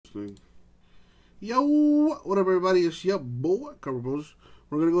thing. Yo, what up, everybody? It's your boy, Cover Bros.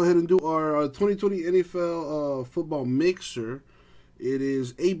 We're going to go ahead and do our 2020 NFL football mixer. It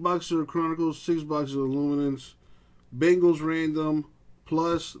is 8 boxes of Chronicles, 6 boxes of Luminance, Bengals random,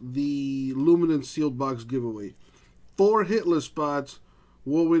 plus the Luminance sealed box giveaway. 4 hitless spots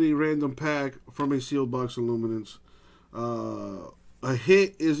will win a random pack from a sealed box of Luminance. A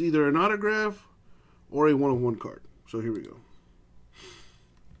hit is either an autograph or a one-of-one card. So here we go.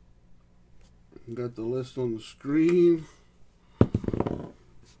 Got the list on the screen. Gonna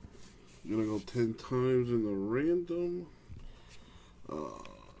go 10 times in the random.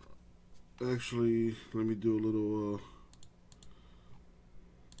 Actually, let me do a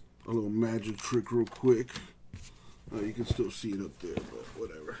little magic trick real quick. You can still see it up there, but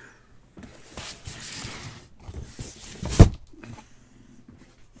whatever.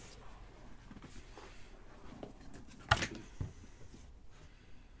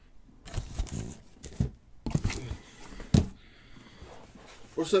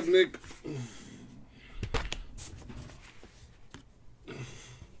 What's up, Nick?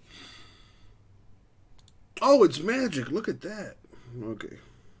 Oh, it's magic. Look at that. Okay.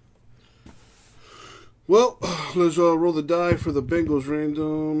 Well, let's roll the die for the Bengals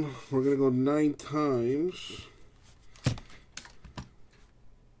random. We're going to go 9 times.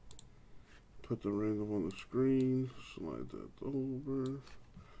 Put the random on the screen. Slide that over.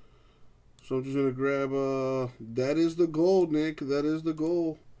 So I'm just going to grab, that is the goal, Nick. That is the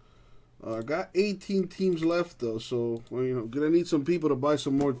goal. I got 18 teams left, though. So, well, you know, going to need some people to buy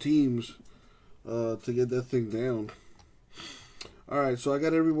some more teams to get that thing down. All right, so I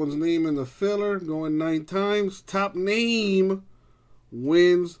got everyone's name in the filler. Going 9 times. Top name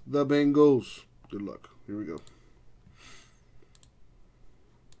wins the Bengals. Good luck. Here we go.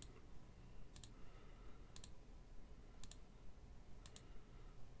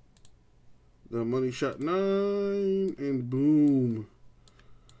 The money shot 9, and boom.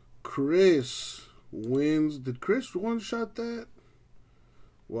 Chris wins. Did Chris one-shot that?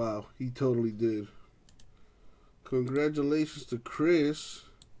 Wow, he totally did. Congratulations to Chris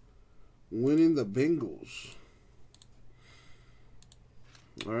winning the Bengals.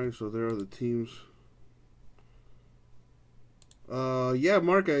 All right, so there are the teams. Yeah,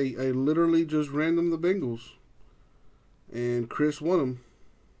 Mark, I literally just random the Bengals. And Chris won them.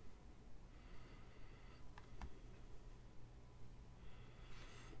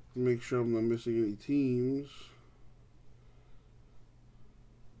 Make sure I'm not missing any teams.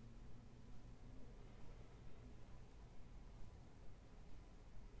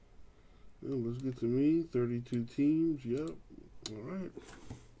 Well, let's get to me. 32 teams. Yep. All right.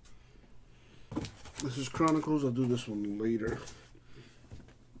 This is Chronicles. I'll do this one later.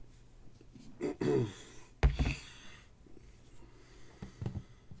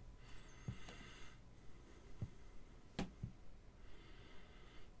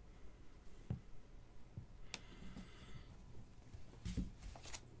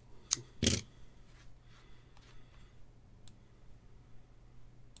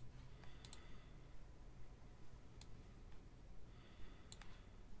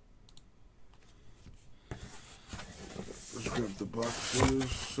 Grab the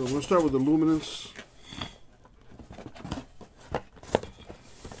boxes. So we'll start with the Luminance.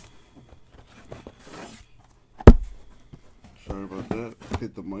 Sorry about that.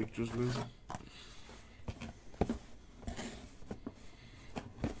 Hit the mic just now.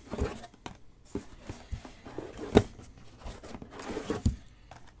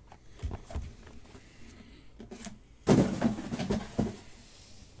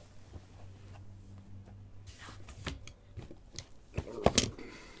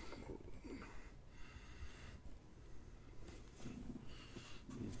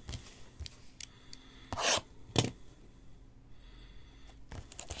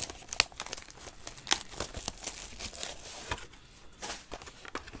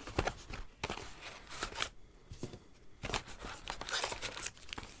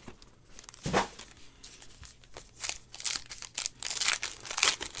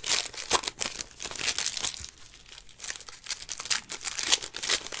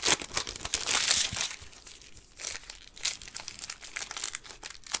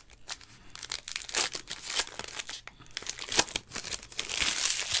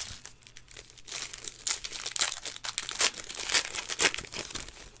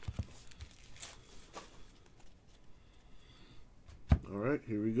 Alright,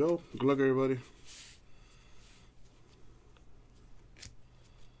 here we go. Good luck, everybody.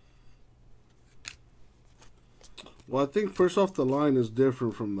 Well, I think first off, the line is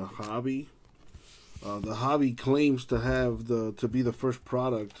different from the hobby. The hobby claims to have to be the first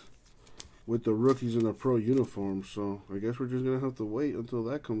product with the rookies in the pro uniform. So I guess we're just gonna have to wait until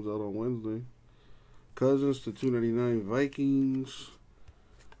that comes out on Wednesday. Cousins to 299 Vikings.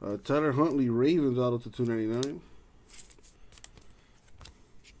 Tyler Huntley Ravens auto to 299.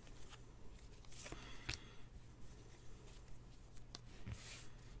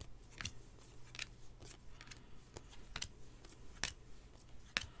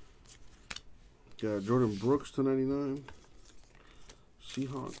 Got Jordan Brooks to 99.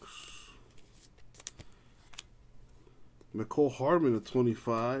 Seahawks. McCole Hardman to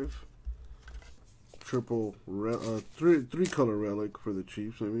 25. Triple three color relic for the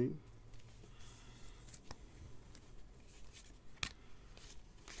Chiefs, I mean.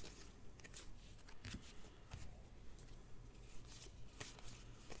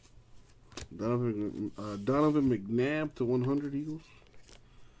 Donovan McNabb to 100 Eagles.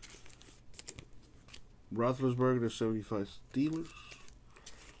 Roethlisberger to 75 Steelers.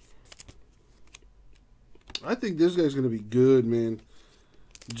 I think this guy's going to be good, man.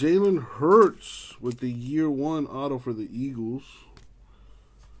 Jalen Hurts with the year 1 auto for the Eagles.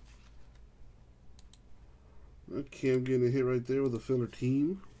 Okay, I'm getting a hit right there with a filler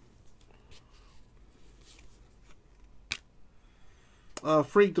team.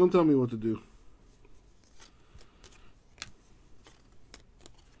 Freak, don't tell me what to do.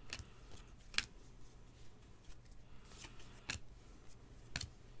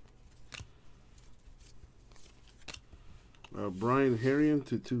 Brian Herrien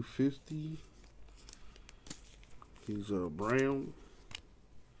to 250. He's brown.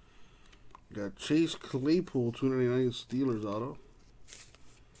 Got Chase Claypool 299 Steelers auto.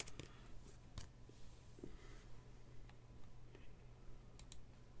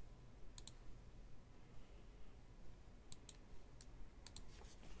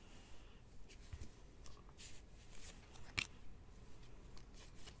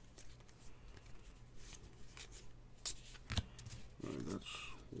 That's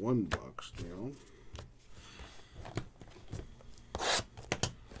one box down.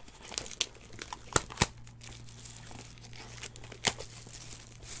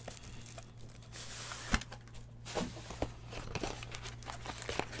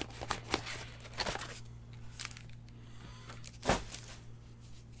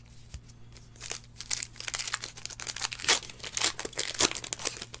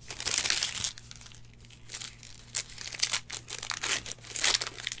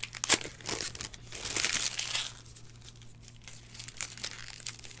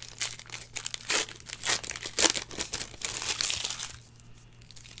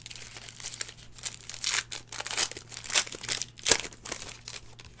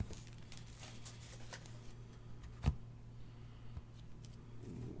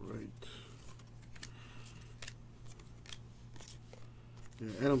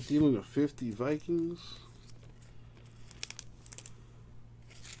 Yeah, Adam Thielen to 50 Vikings.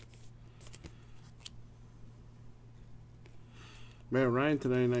 Matt Ryan to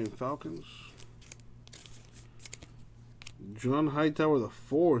 99 Falcons. John Hightower the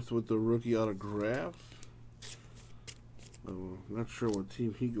 4th with the rookie autograph. Not sure what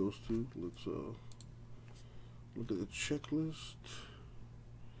team he goes to. Let's look at the checklist.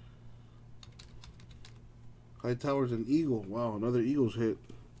 Hightower's an Eagle. Wow, another Eagles hit.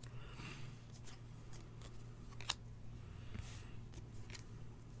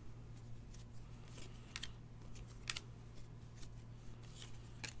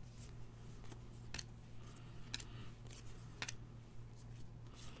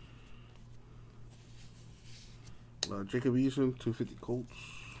 Jacob Eason, 250 Colts.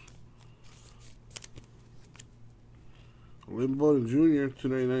 Lynn Bowden Jr.,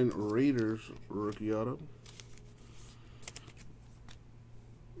 299 Raiders rookie auto.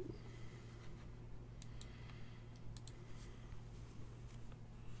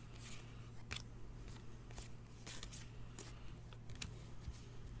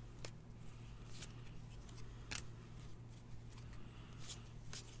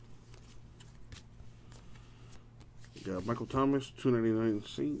 Got Michael Thomas, 299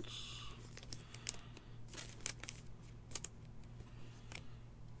 Saints.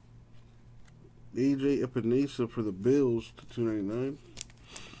 AJ Epinesa for the Bills to 299.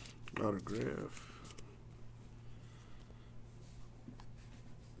 Autograph.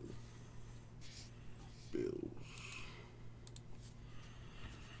 Bills.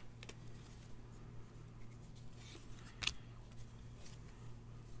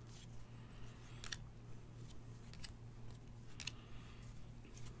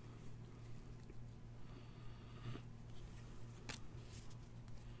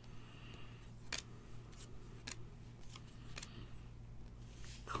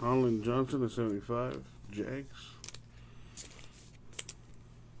 Colin Johnson at 75, Jags.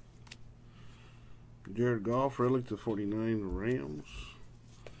 Jared Goff, relic to 49, Rams.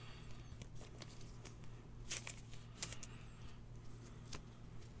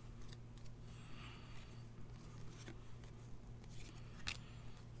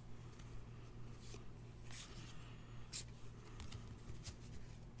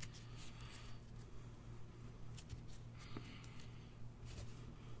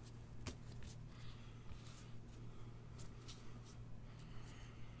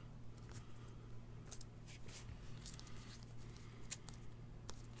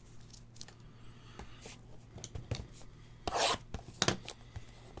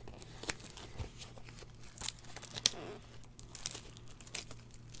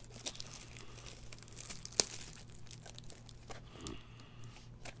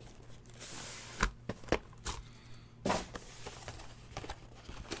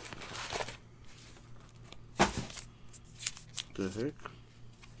 The heck?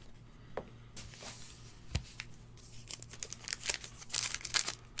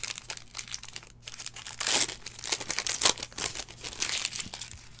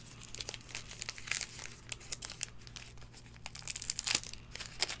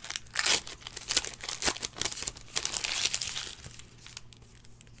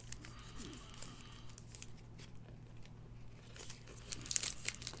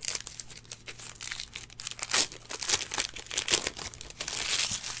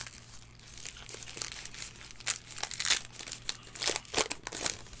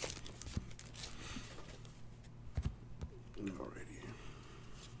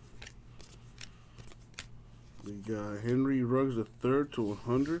 We got Henry Ruggs III to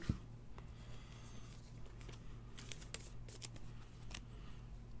 100.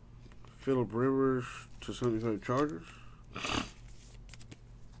 Phillip Rivers to 75 Chargers.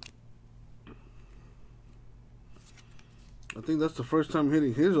 I think that's the first time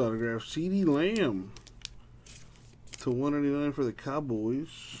hitting his autograph. CeeDee Lamb to 199 for the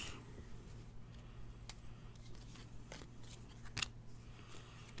Cowboys.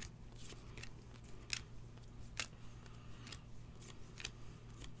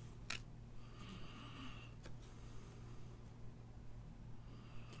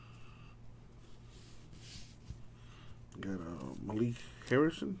 Got Malik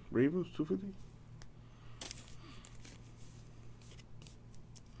Harrison, Ravens, 250.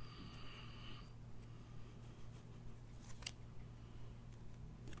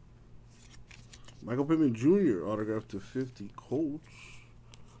 Michael Pittman Jr. autograph to 50, Colts.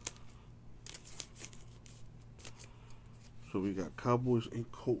 So we got Cowboys and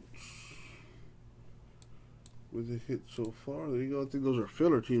Colts with a hit so far. There you go. I think those are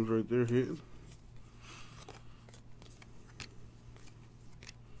filler teams right there hitting.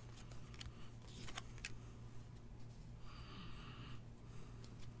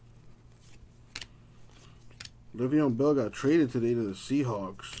 Le'Veon Bell got traded today to the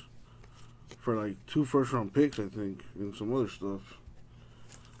Seahawks for like 2 first-round picks, I think, and some other stuff.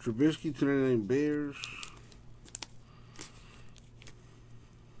 Trubisky, 299 Bears.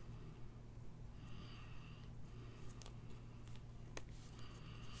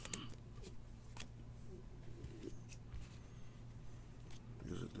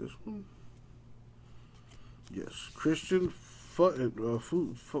 Is it this one? Yes. Christian Fulton.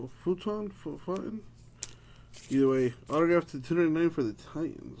 Either way, autograph to 299 for the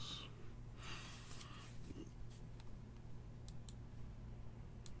Titans.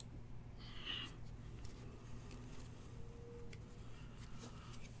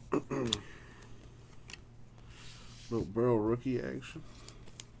 Little Burrow rookie action.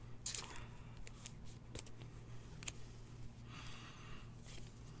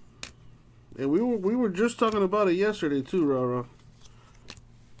 And we were just talking about it yesterday too, Rara.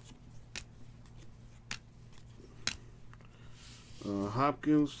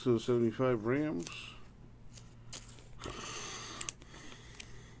 Hopkins to 75 Rams.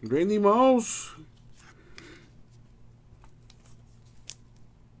 Randy Moss.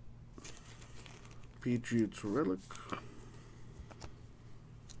 Patriots relic.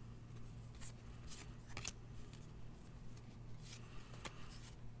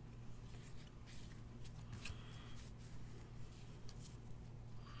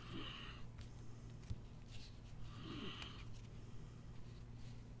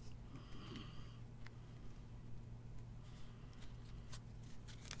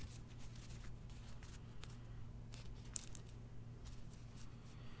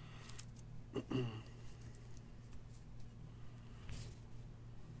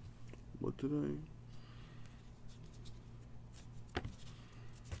 What did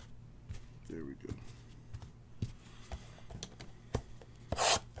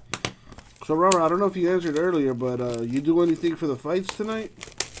So, Robert, I don't know if you answered earlier, but you do anything for the fights tonight?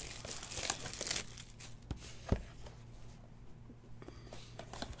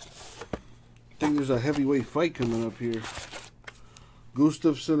 I think there's a heavyweight fight coming up here.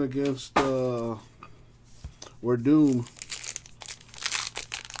 Gustafsson against Werdum.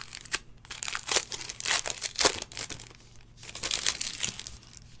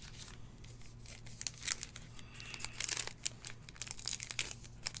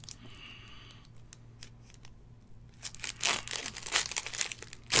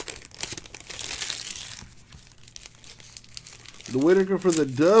 The Whitaker for the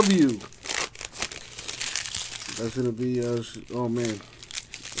W. That's going to be, oh man.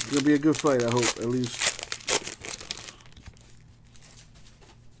 It's going to be a good fight, I hope, at least.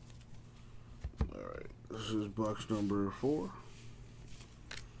 Alright, this is box number 4.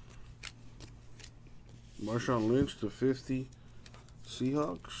 Marshawn Lynch to 50,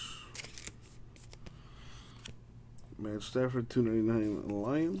 Seahawks. Matt Stafford, 299,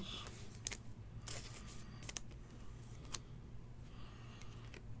 Lions.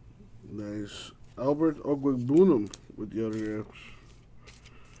 Nice. Albert Ogwegbunam with the autographs.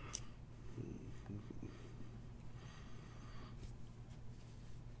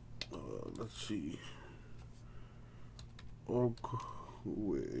 Let's see. Ogwegbunam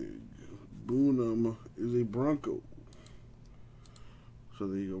is a Bronco. So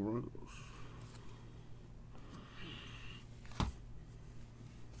there you go, Broncos.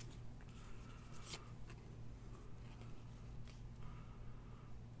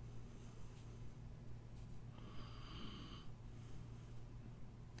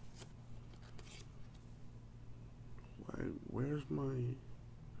 Where's my...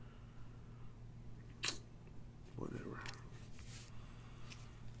 whatever.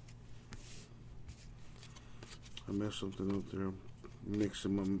 I messed something up there. I'm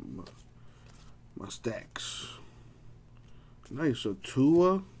mixing my stacks. Nice. So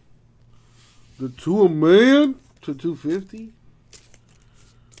Tua. The Tua man to 250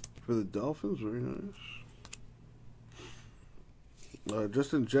 for the Dolphins. Very nice.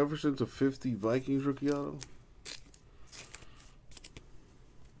 Justin Jefferson to 50 Vikings rookie auto.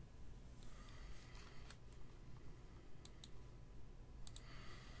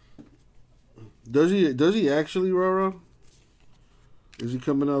 Does he actually, Rara? Is he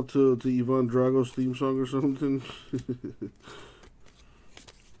coming out to Ivan Drago's theme song or something?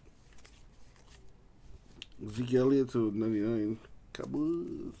 Zeke Elliott to 99.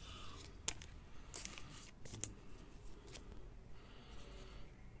 Cowboys.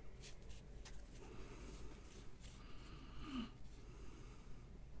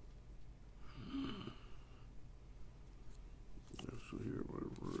 So here are my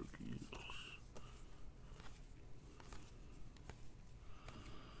rookies.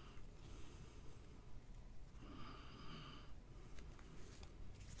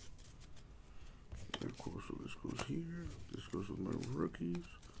 Of course, so this goes here. This goes with my rookies.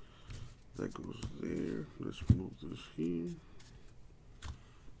 That goes there. Let's move this here.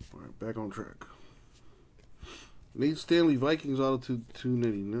 All right, back on track. Nate Stanley Vikings auto to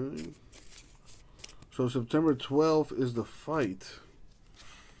 299. So September 12th is the fight.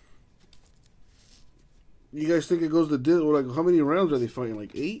 You guys think it goes to like how many rounds are they fighting?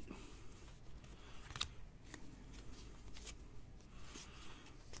 Like 8?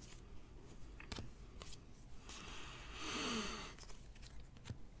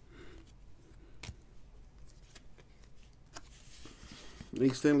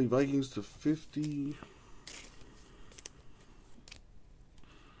 Nate Stanley Vikings to 50.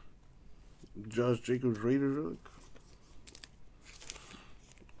 Josh Jacobs Raiders relic.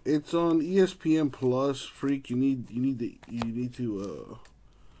 It's on ESPN Plus, freak. You need to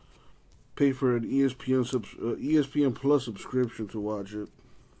pay for an ESPN Plus subscription to watch it.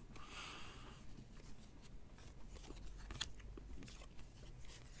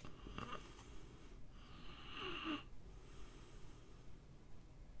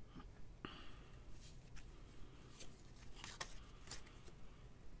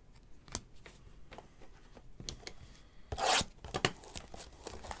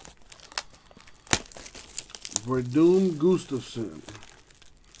 Werdum Gustafsson.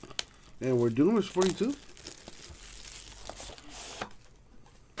 And Werdum is 42.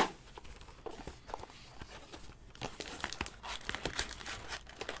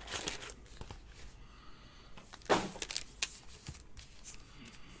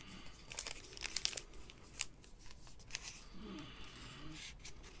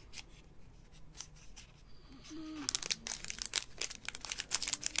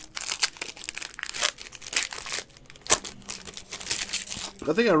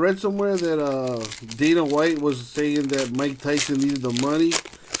 I think I read somewhere that Dana White was saying that Mike Tyson needed the money.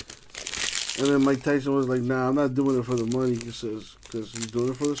 And then Mike Tyson was like, nah, I'm not doing it for the money. He says, because he's doing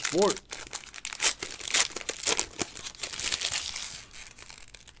it for the sport.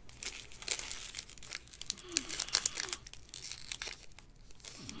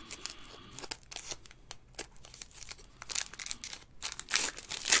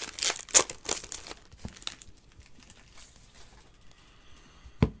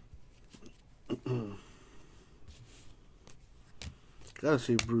 Gotta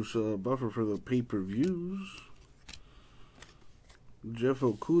see Bruce Buffer for the pay-per-views. Jeff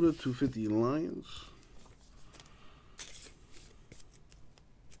Okuda, 250 Lions.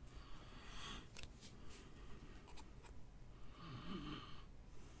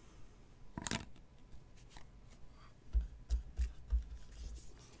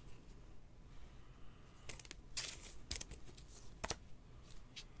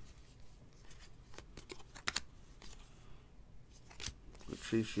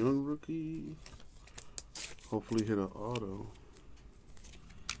 Chase Young rookie. Hopefully hit an auto.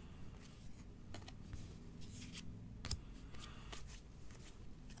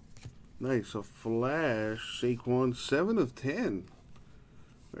 Nice, a flash. Saquon, 7 of 10.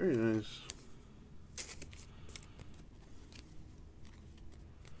 Very nice.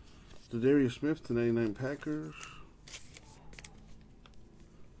 Darius Smith to 99 Packers.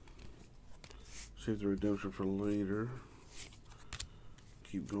 Save the redemption for later.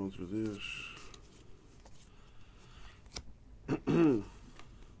 Keep going through this.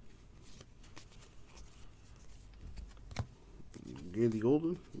 Gandy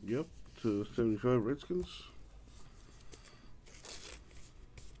Golden, yep, to 75 Redskins.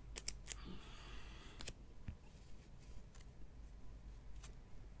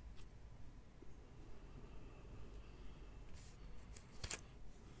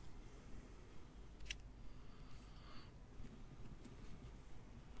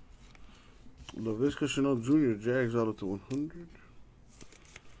 LaVisca Chanel Jr. Jags auto to 100.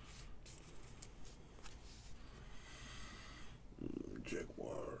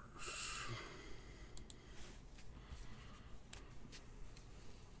 Jaguars.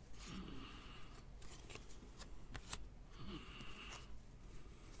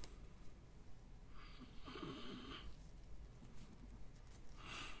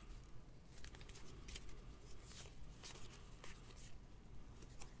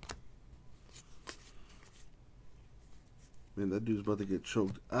 Man, that dude's about to get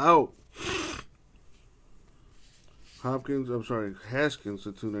choked out. Haskins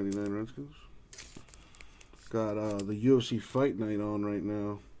to 299 Redskins. Got the UFC Fight Night on right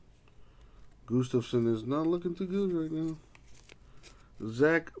now. Gustafson is not looking too good right now.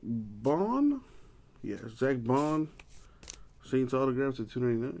 Zach Bond? Yeah, Zach Bond. Saints autographs at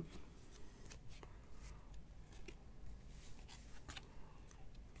 299.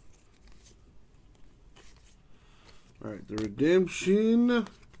 Alright, the redemption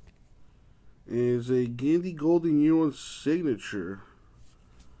is a Gandy Golden Year 1 signature.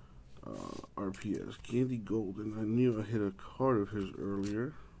 RPAs. Gandy Golden. I knew I hit a card of his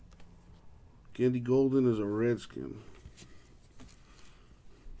earlier. Gandy Golden is a Redskin.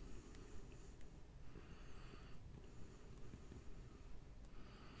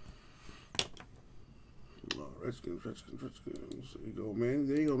 Oh, Redskins. There you go, Manny.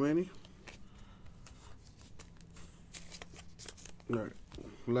 There you go, Manny. Alright,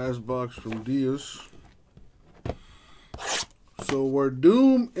 last box from Diaz. So where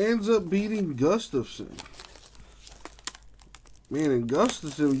Doom ends up beating Gustafson. Man, and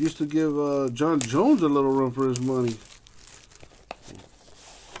Gustafson used to give John Jones a little run for his money.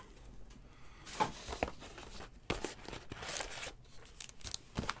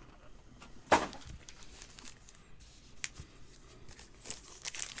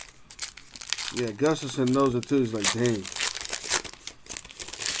 Yeah, Gustafson knows it too. He's like, dang.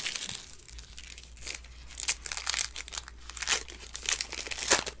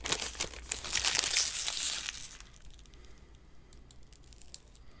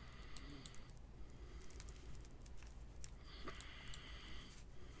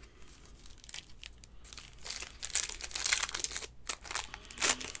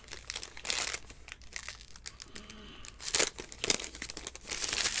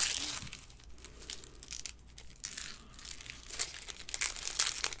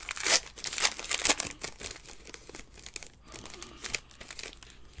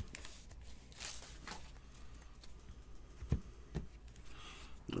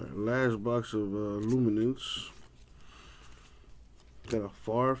 Last box of Luminance. Got a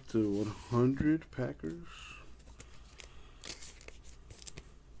Favre to 100 Packers.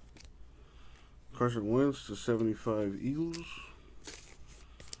 Carson Wentz to 75 Eagles.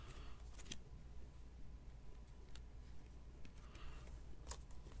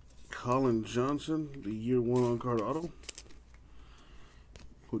 Colin Johnson, the year 1 on card auto.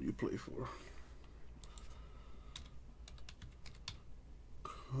 Who do you play for?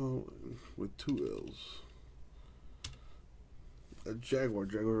 Colin with 2 L's. A Jaguar.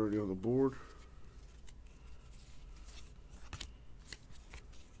 Jaguar already on the board.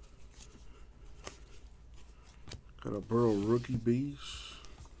 Got a Burrow rookie base.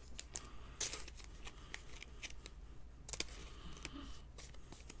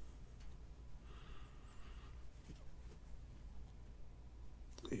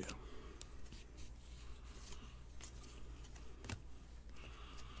 Yeah.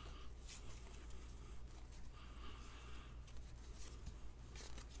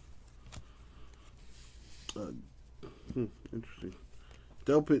 Interesting.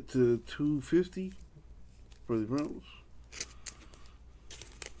 Delpit to 250 for the Browns.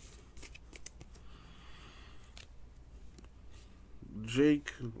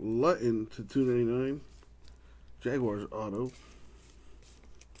 Jake Lutton to 299. Jaguars auto.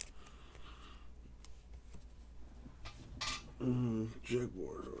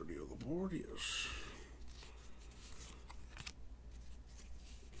 Jaguars already on the board, yes.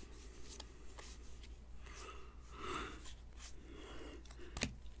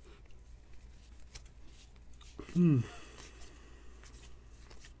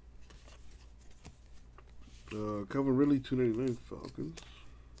 Calvin Ridley, 299 Falcons.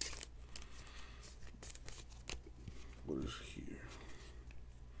 What is here?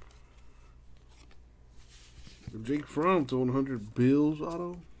 Jake Fromm to 100 Bills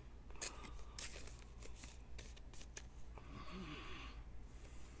auto.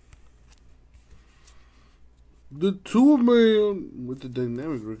 The two-man with the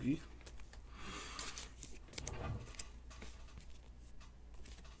dynamic rookie.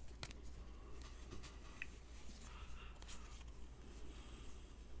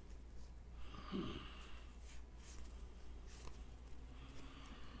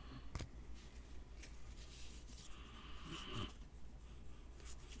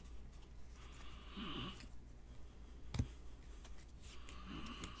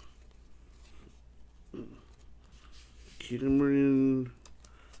 Cameron,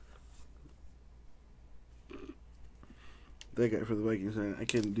 that guy for the Vikings. I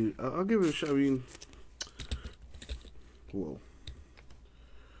can't do. I'll give it a shot. I mean, whoa.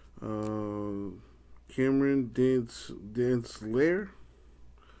 Cameron Dantzler.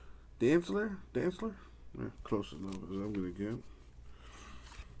 Yeah, close enough as I'm gonna get.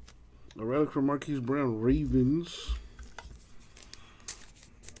 A relic from Marquise Brown, Ravens.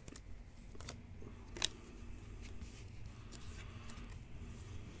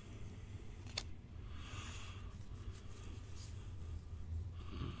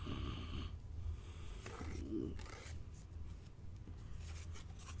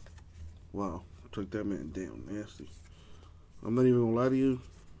 Wow, took that man down nasty. I'm not even gonna lie to you.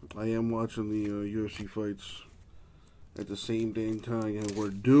 I am watching the UFC fights at the same dang time, and where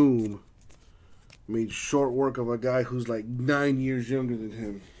Doom made short work of a guy who's like 9 years younger than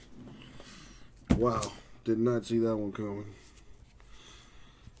him. Wow, did not see that one coming.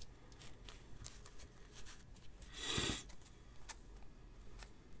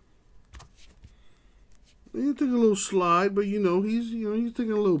 He took a little slide, but he's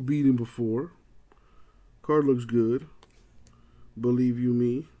taking a little beating before. Card looks good. Believe you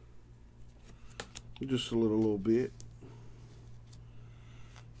me. Just a little bit.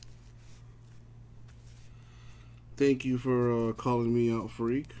 Thank you for calling me out,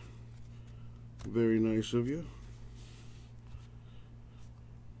 freak. Very nice of you.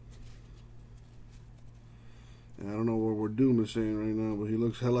 And I don't know what we're Doom is saying right now, but he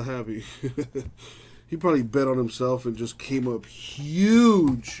looks hella happy. He probably bet on himself and just came up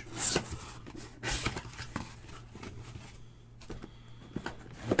huge.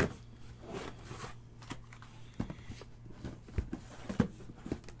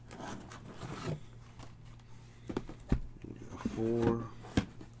 Four,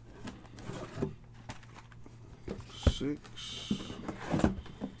 6,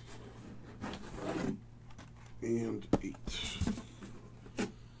 and 8.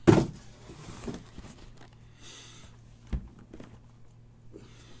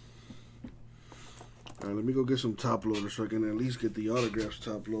 Alright, let me go get some top loaders so I can at least get the autographs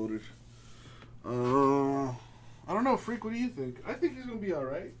top loaded. I don't know, Freak, what do you think? I think he's going to be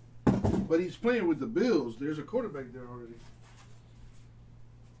alright. But he's playing with the Bills. There's a quarterback there already.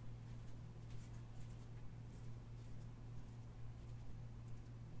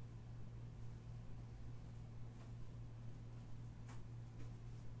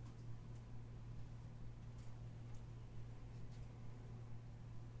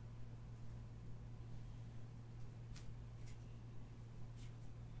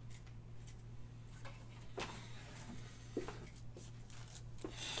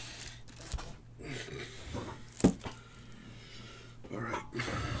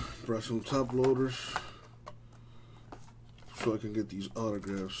 Brought some top loaders so I can get these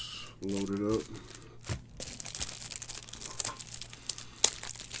autographs loaded up.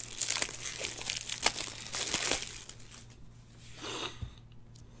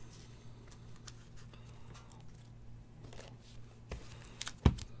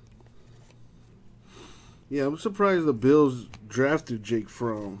 Yeah, I'm surprised the Bills drafted Jake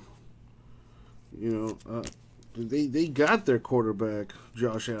Fromm. You know, they got their quarterback,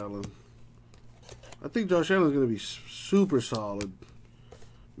 Josh Allen. I think Josh Allen's going to be super solid.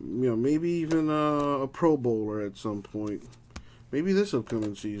 You know, maybe even a Pro Bowler at some point. Maybe this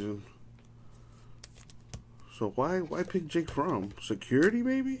upcoming season. So why pick Jake Fromm? Security,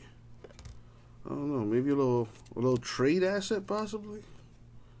 maybe? I don't know. Maybe a little trade asset, possibly.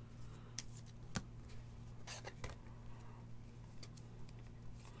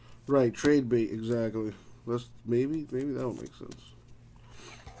 Right, trade bait, exactly. Maybe that'll make sense.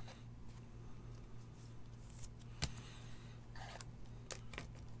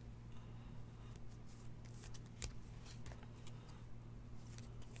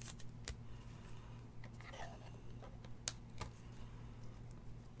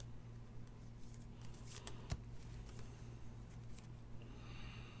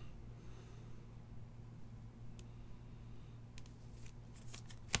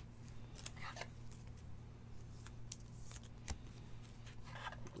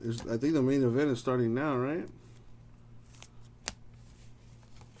 I think the main event is starting now, right?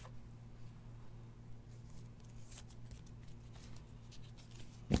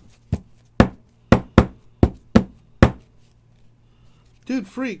 Dude,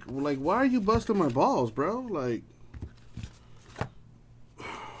 freak, like, why are you busting my balls, bro? Like,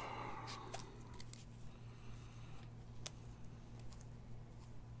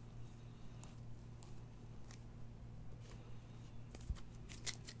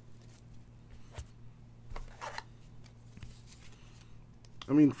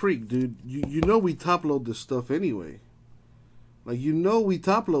 I mean, freak, dude, you know we top load this stuff anyway. Like, you know we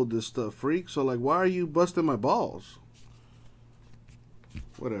top load this stuff, freak. So, like, why are you busting my balls?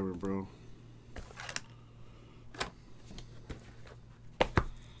 Whatever, bro.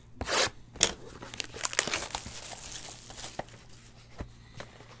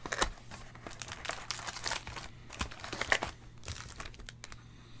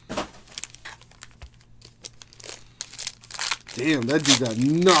 Damn, that dude got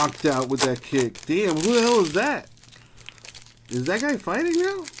knocked out with that kick. Damn, who the hell is that? Is that guy fighting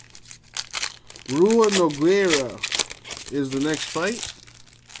now? Rua Nogueira is the next fight.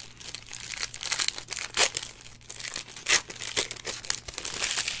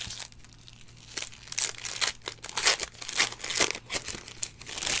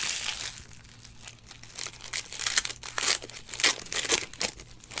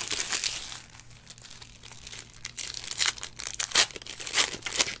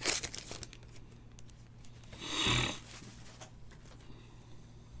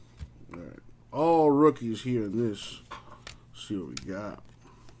 All rookies here in this. Let's see what we got.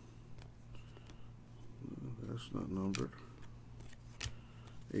 That's not numbered.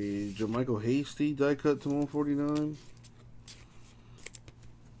 A Jermichael Hasty die cut to 149.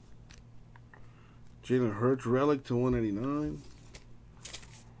 Jalen Hurts relic to 189.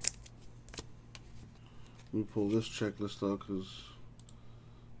 Let me pull this checklist out because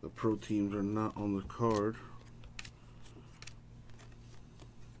the pro teams are not on the card.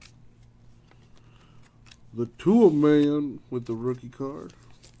 The Tua man with the rookie card.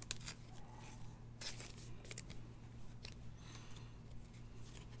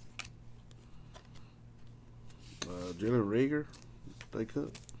 Jalen Rager, die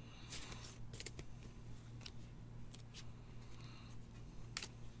cut.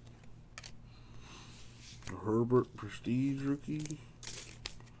 Herbert Prestige rookie.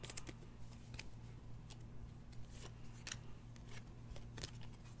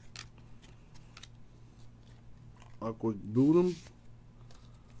 Aqua Boonham,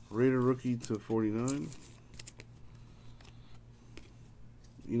 Raider rookie to 49.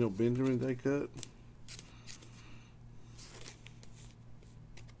 You know, Benjamin die cut.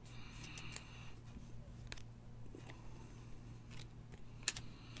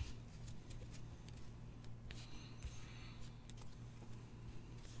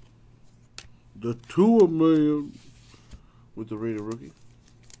 The Tua man with the Raider rookie.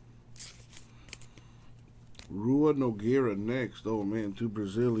 Rua Nogueira next. Oh man, two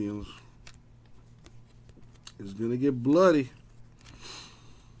Brazilians. It's gonna get bloody.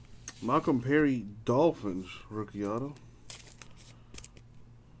 Malcolm Perry Dolphins rookie auto.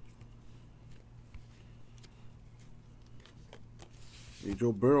 A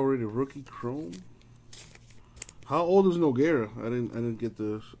Joe Burrow rated rookie chrome. How old is Nogueira? I didn't get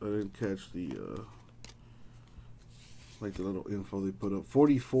this. I didn't catch the like the little info they put up.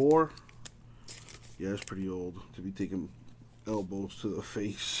 44. Yeah, it's pretty old to be taking elbows to the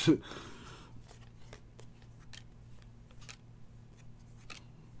face.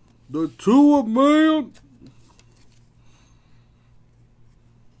 The Tua, man.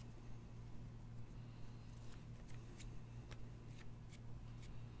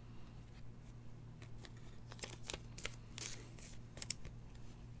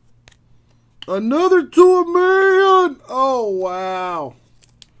 Another Tua, man. Oh, wow.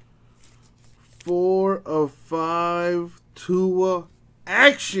 4 of 5 Tua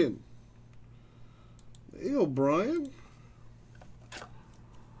action. There you go, Brian.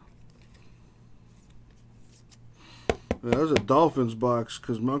 Yeah, there's a Dolphins box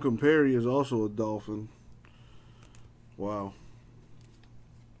because Malcolm Perry is also a Dolphin. Wow.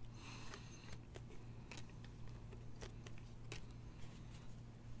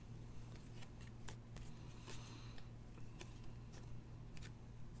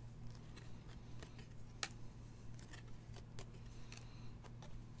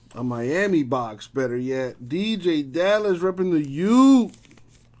 A Miami box, better yet. DJ Dallas repping the U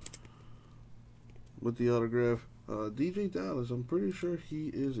with the autograph. DJ Dallas, I'm pretty sure he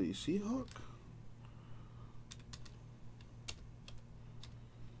is a Seahawk.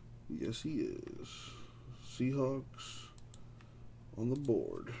 Yes, he is. Seahawks on the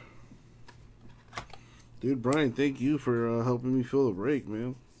board. Dude, Brian, thank you for helping me fill the break,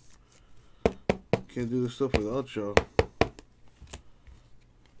 man. Can't do this stuff without y'all.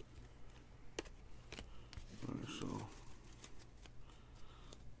 So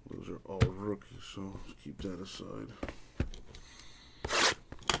those are all rookies, so let's keep that aside.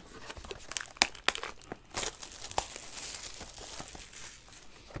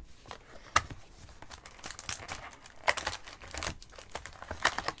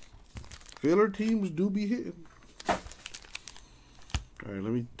 Filler teams do be hitting. Alright,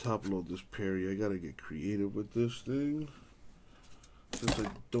 let me top load this Perry. I gotta get creative with this thing since I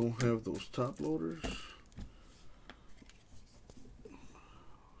don't have those top loaders.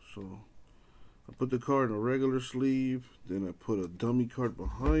 So I put the card in a regular sleeve, then I put a dummy card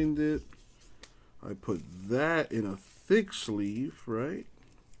behind it. I put that in a thick sleeve, right?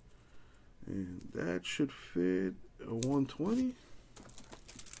 And that should fit a 120.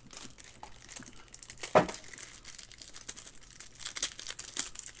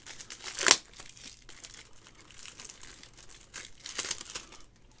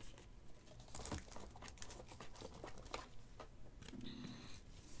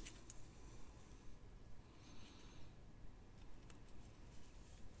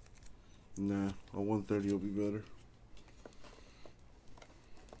 Nah, a 130 will be better.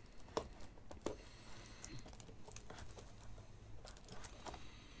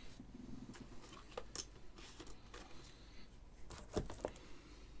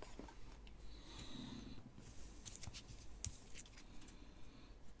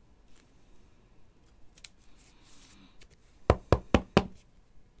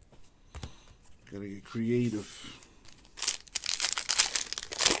 Gotta get creative.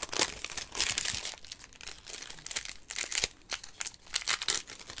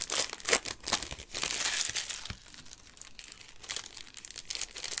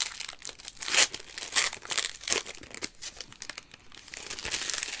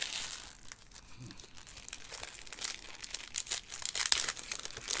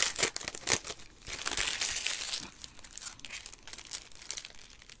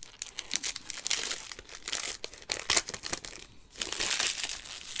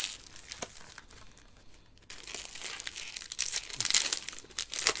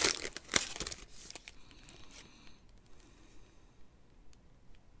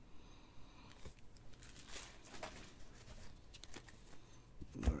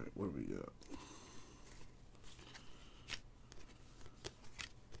 What do we got?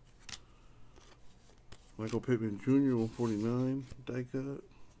 Michael Pittman Jr. 149 die cut.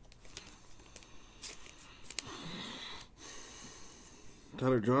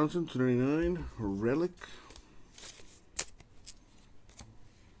 Tyler Johnson 299 relic.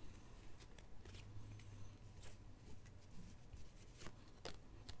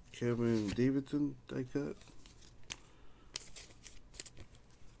 Kevin Davidson die cut.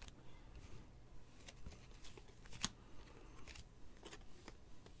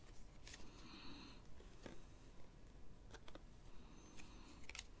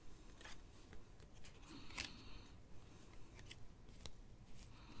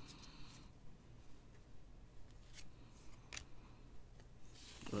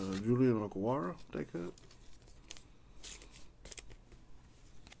 Julian Aguara, that cut.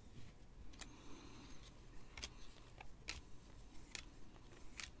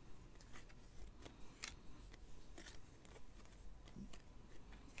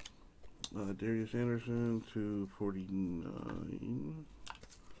 Darius Anderson to 49.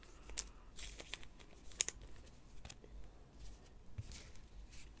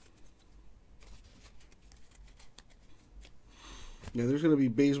 Yeah, there's going to be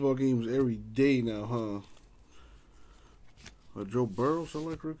baseball games every day now, huh? Joe Burrow,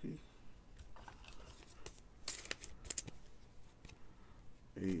 select rookie.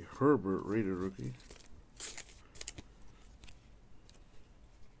 A Herbert, Raider rookie.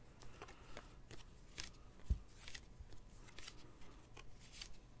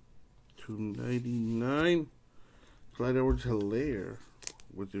 $2.99. Clyde Edwards-Helaire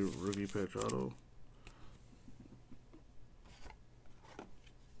with your rookie patch auto.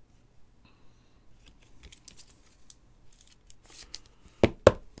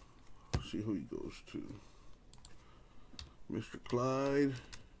 See who he goes to. Mr. Clyde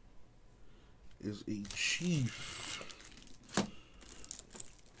is a Chief.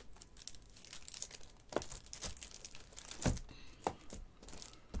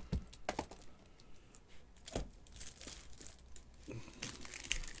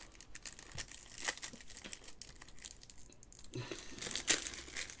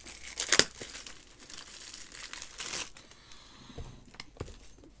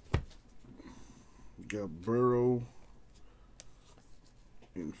 Got Burrow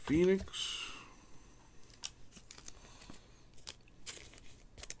in Phoenix.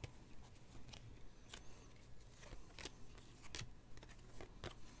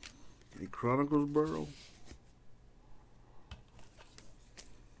 A Chronicles Burrow.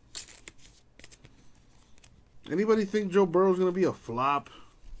 Anybody think Joe Burrow's going to be a flop?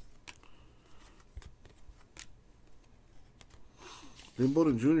 Lynn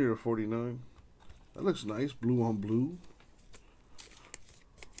Bowden Jr. 49. That looks nice, blue on blue.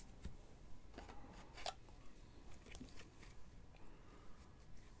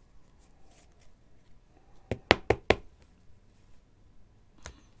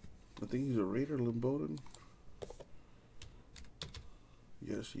 I think he's a Raider, Lynn Bowden.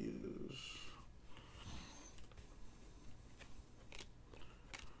 Yes, he is.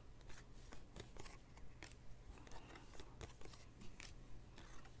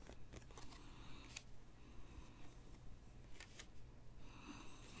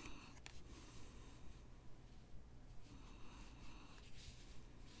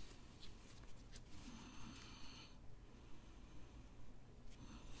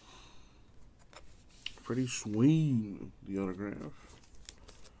 Freddie Swain, the autograph.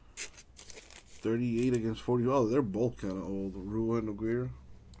 38 against 40. Oh, they're both kind of old. Rua and Aguirre.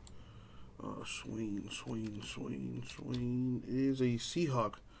 Swain is a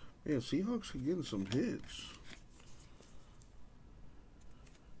Seahawk. Yeah, Seahawks are getting some hits.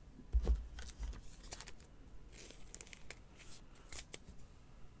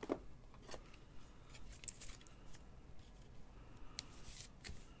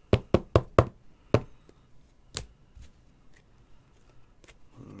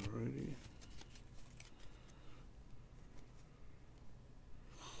 Alrighty.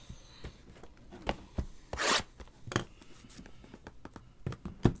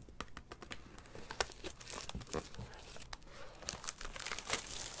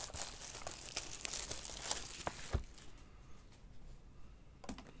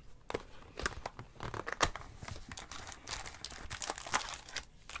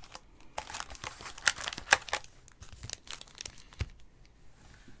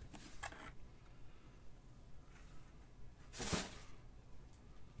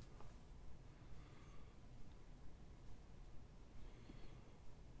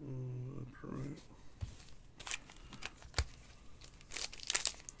 That's right.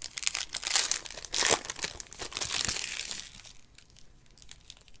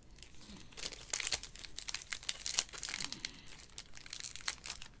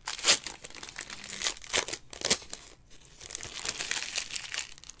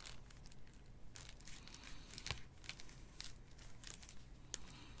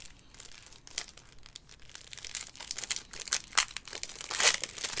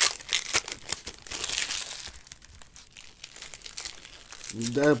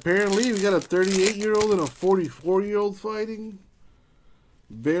 Apparently, we got a 38-year-old and a 44-year-old fighting.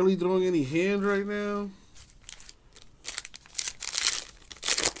 Barely throwing any hands right now.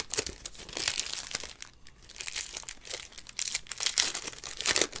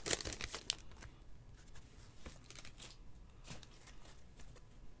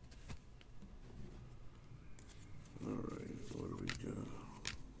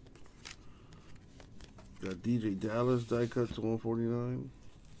 got DJ Dallas die cut to 149.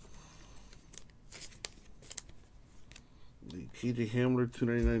 The KJ Hamler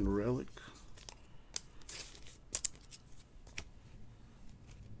 299 relic.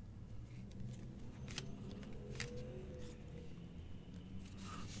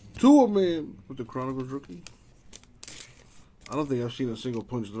 Tua Man with the Chronicles rookie. I don't think I've seen a single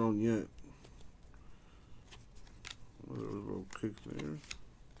punch thrown yet. Little kick there.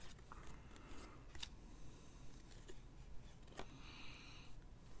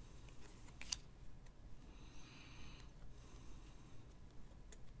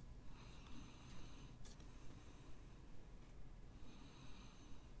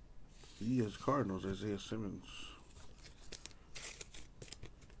 He has Cardinals, Isaiah Simmons.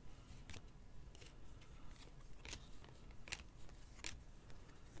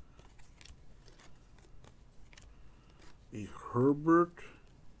 A Herbert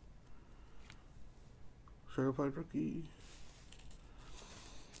certified rookie.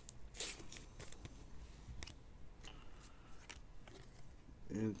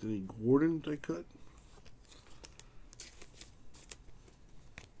 Anthony Gordon die cut.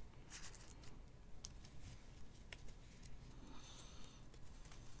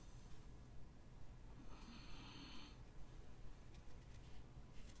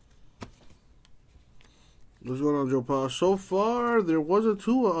 What's going on, Joe Paul? So far, there was a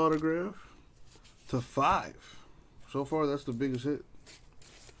Tua autograph to 5. So far, that's the biggest hit.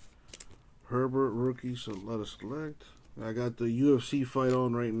 Herbert rookie, so let us select. I got the UFC fight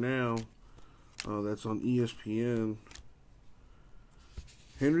on right now. That's on ESPN.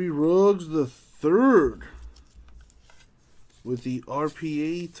 Henry Ruggs the third with the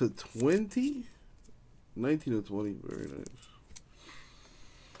RPA to 20. 19 to 20, very nice.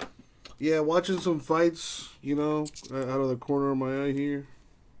 Yeah, watching some fights, you know, out of the corner of my eye here.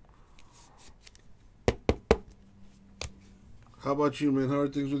 How about you, man? How are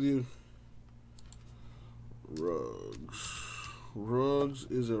things with you? Ruggs. Ruggs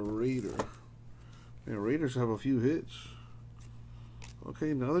is a Raider. Man, Raiders have a few hits.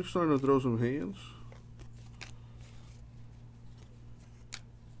 Okay, now they're starting to throw some hands.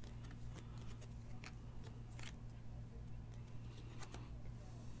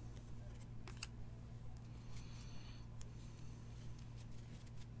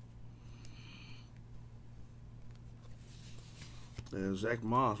 And Zach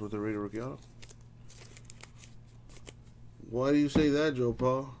Moss with the Raider rookie auto. Why do you say that, Joe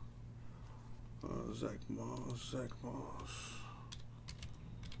Paul? Zach Moss, Zach Moss.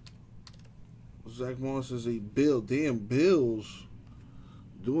 Zach Moss is a Bill. Damn, Bills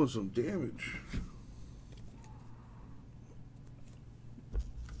doing some damage.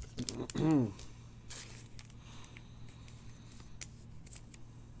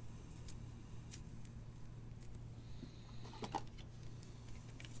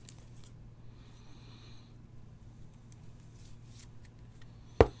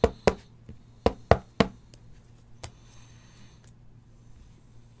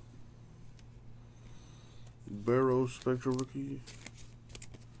 Barrow Spectral rookie.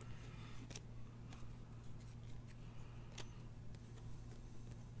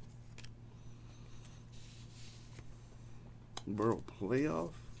 Barrow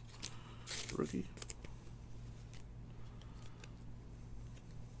playoff rookie.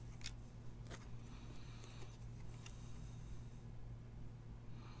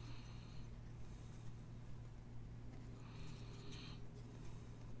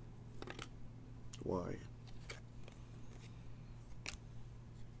 Why?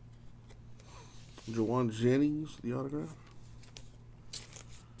 Jawan Jennings, the autograph.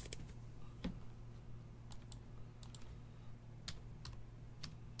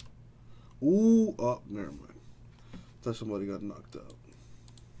 Ooh, oh, never mind. Thought somebody got knocked out.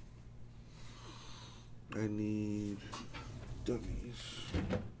 I need dummies.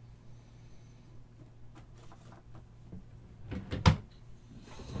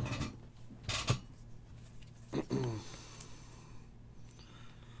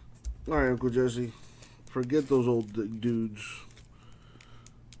 Alright, Uncle Jesse. Forget those old dudes.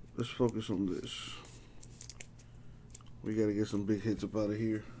 Let's focus on this. We gotta get some big hits up out of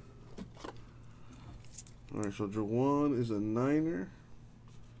here. Alright, so Jawan is a Niner.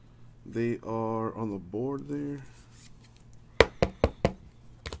 They are on the board there.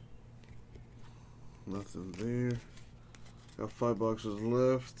 Nothing there. Got 5 boxes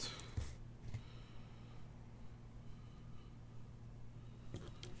left.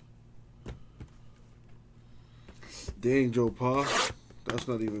 Dang, Joe Pa. That's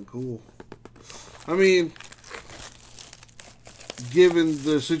not even cool. I mean, given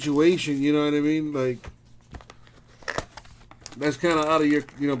the situation, you know what I mean? Like, that's kind of out of your,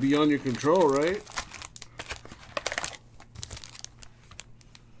 beyond your control, right?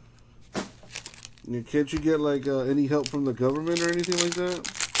 Can't you get like any help from the government or anything like that?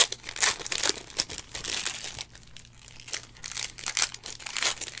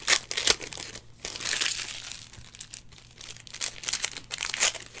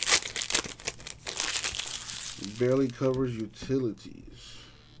 It barely covers utilities.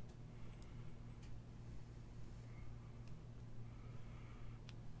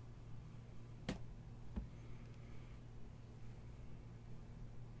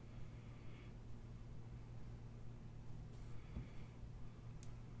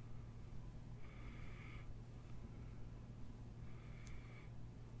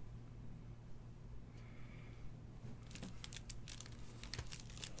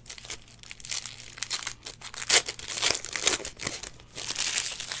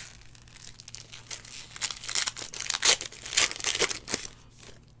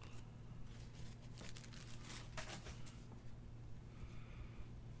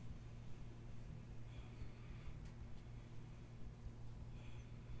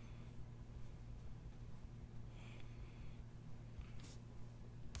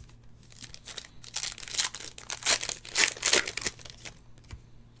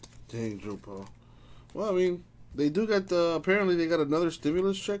 Dang, Joe Paul. Well, I mean, they do got apparently they got another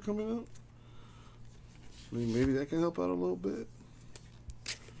stimulus check coming out. I mean, maybe that can help out a little bit.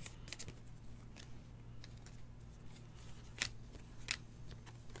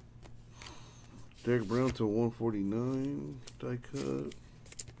 Derek Brown to 149 die cut.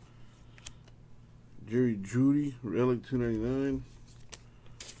 Jerry Judy relic 299.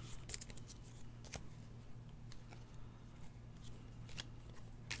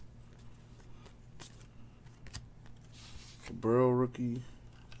 Burrow rookie.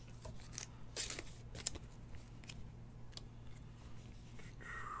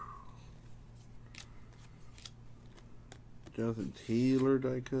 Jonathan Taylor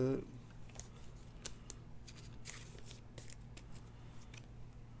die cut.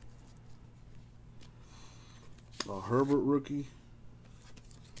 A Herbert rookie.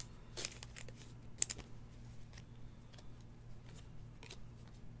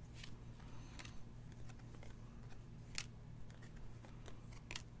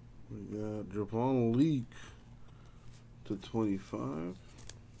 We got Javon Leak to 25.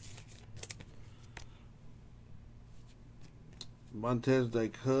 Montez die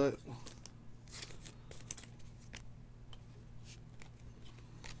cut.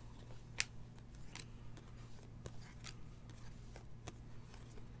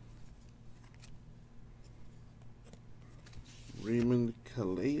 Raymond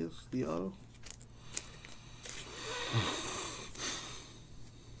Calais, the auto.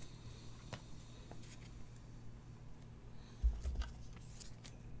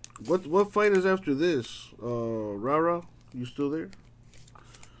 What fight is after this? Rara, you still there?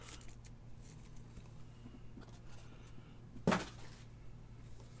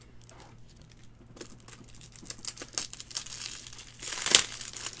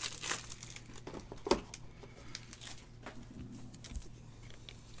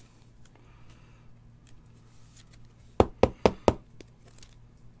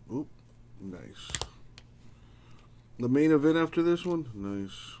 Oop, nice. The main event after this one?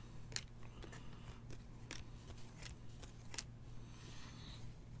 Nice.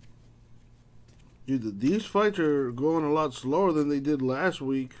 Dude, these fights are going a lot slower than they did last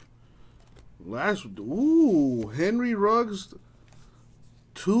week. Ooh, Henry Ruggs,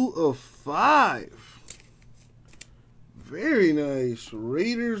 2 of 5. Very nice.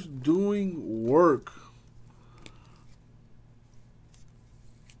 Raiders doing work.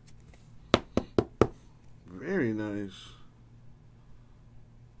 Very nice.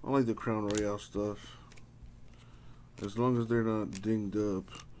 I like the Crown Royale stuff. As long as they're not dinged up.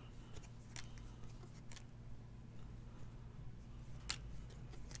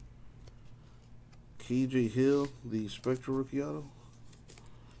 KJ Hill, the Spectral rookie auto.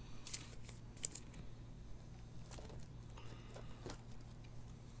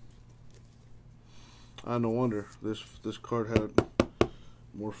 No wonder this card had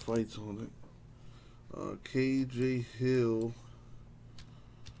more fights on it. KJ Hill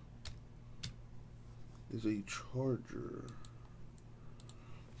is a Charger.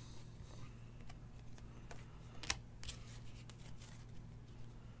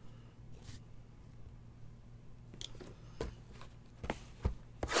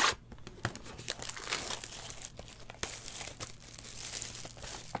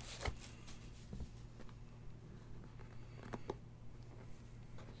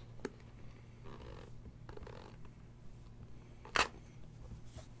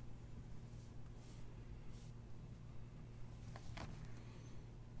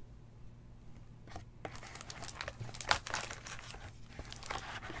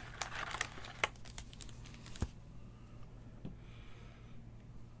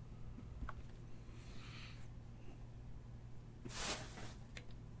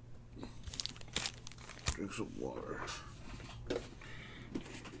 Drink some water.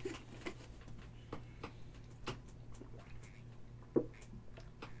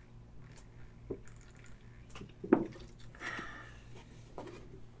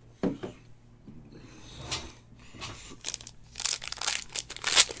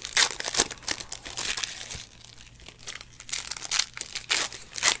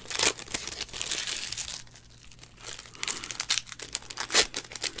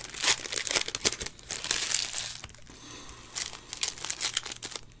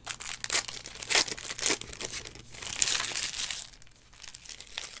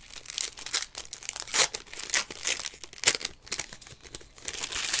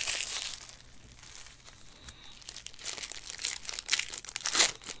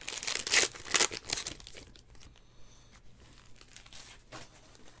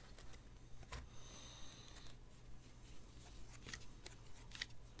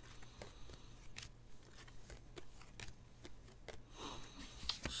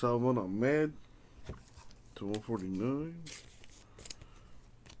 Salmon Ahmed to 149.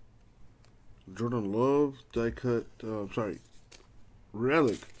 Jordan Love die cut.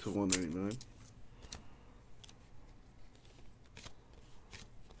 Relic to 199.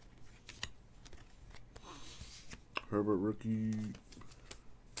 Herbert rookie.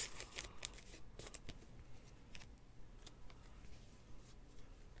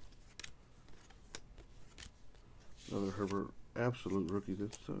 Another Herbert absolute rookie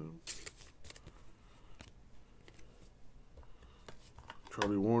this time.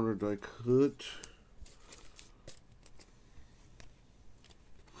 Charlie Warner die cut.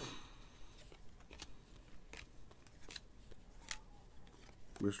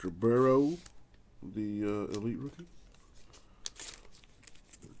 Mr. Burrow, the elite rookie.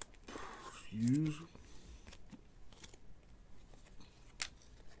 Hughes.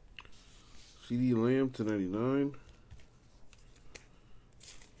 CD Lamb to 99.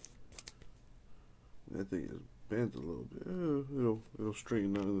 That thing is bent a little bit. It'll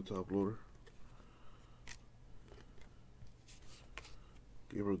straighten out in the top loader.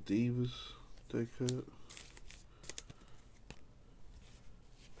 Gabriel Davis, die cut.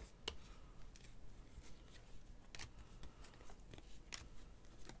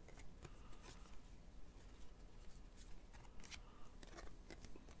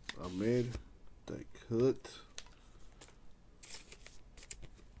 Ahmed, die cut.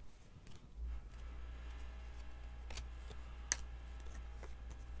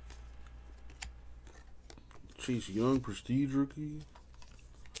 Chase Young, prestige rookie.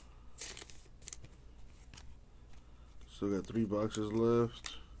 Still got 3 boxes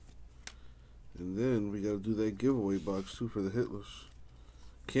left. And then we got to do that giveaway box too for the hitless.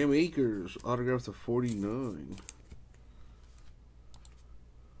 Cam Akers, autograph to 49.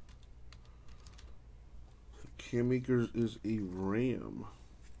 Cam Akers is a Ram.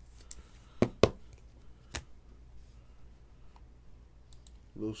 A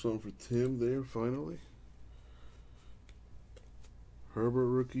little something for Tim there, finally. Herbert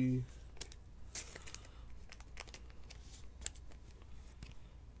rookie.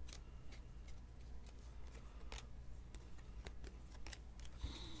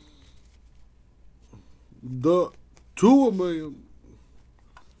 The Tua man.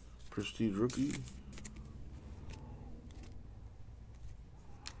 Prestige rookie.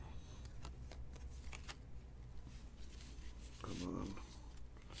 Come on.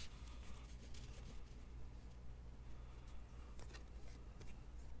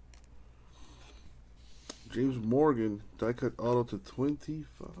 James Morgan, die cut auto to 25.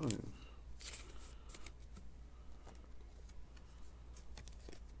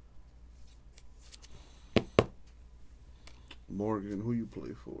 Morgan, who you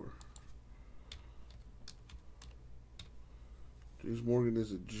play for? James Morgan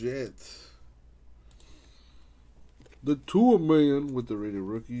is a Jet. The Tua man with the rated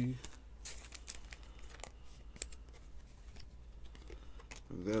rookie.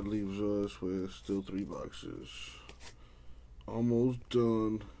 And that leaves us with still 3 boxes. Almost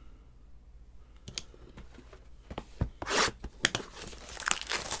done.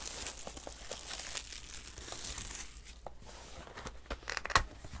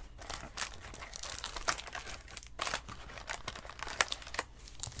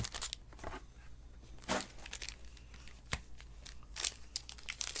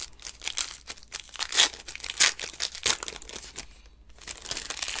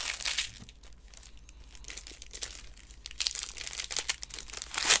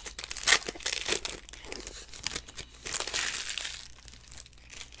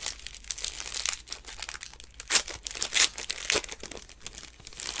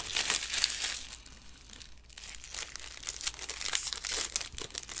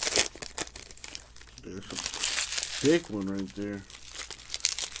 thick one right there.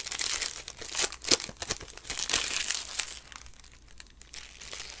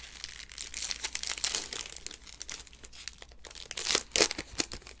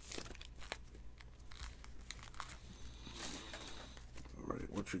 All right,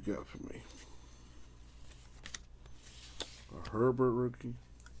 what you got for me? A Herbert rookie.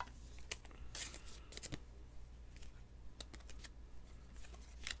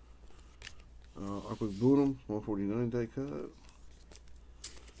 Upper Boonham, 149 die cut.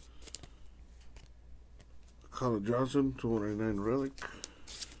 Colin Johnson, 299 relic.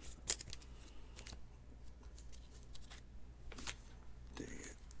 Dang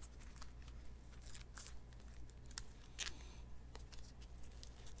it.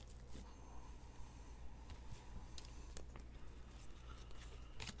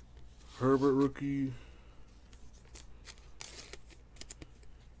 Herbert rookie.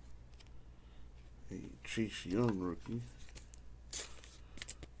 Chase Young rookie.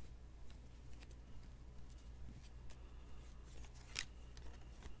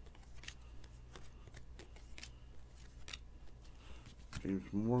 James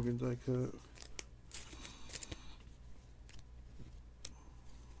Morgan die cut.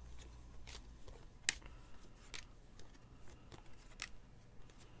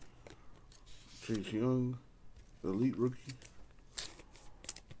 Chase Young, elite rookie.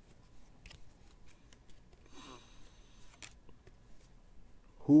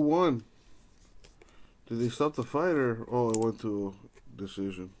 Who won? Did they stop the fight or? Oh, it went to a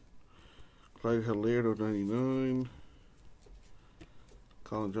decision. Clyde Hillard of 99.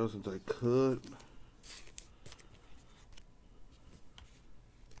 Colin Johnson die cut.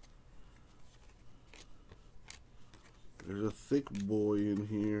 There's a thick boy in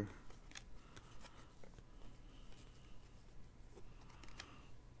here.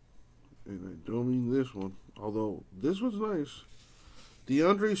 And I don't mean this one. Although this one's nice.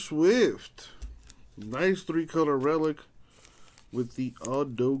 DeAndre Swift. Nice 3-color relic with the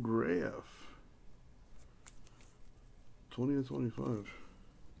autograph. 20 to 25.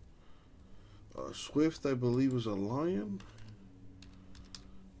 Swift, I believe, is a Lion.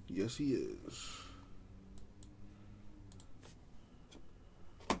 Yes, he is.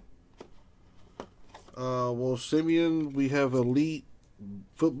 Well, Simeon, we have elite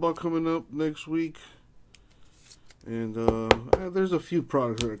football coming up next week. And there's a few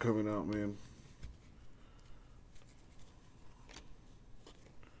products that are coming out, man.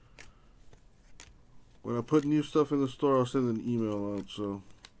 When I put new stuff in the store, I'll send an email out, so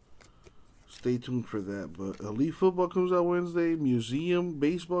stay tuned for that. But Elite Football comes out Wednesday. Museum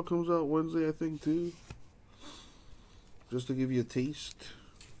Baseball comes out Wednesday, I think, too. Just to give you a taste.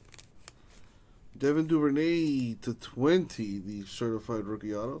 Devin Duvernay to 20, the certified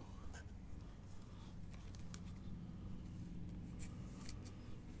rookie auto.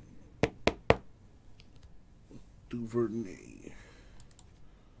 Duvernay.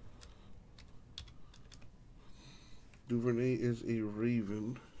 Duvernay is a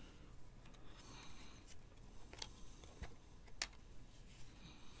Raven.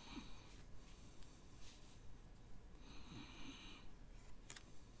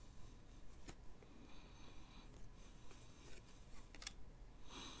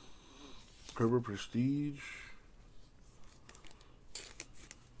 Herbert Prestige.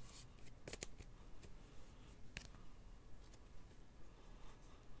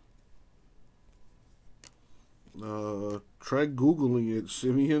 Try Googling it,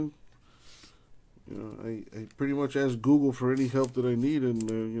 Simeon. You know, I pretty much ask Google for any help that I need, and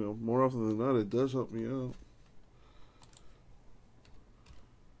you know, more often than not, it does help me out.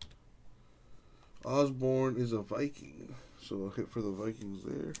 Osborne is a Viking, so I'll hit for the Vikings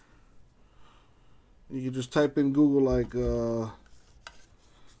there. You can just type in Google like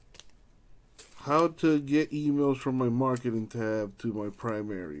how to get emails from my marketing tab to my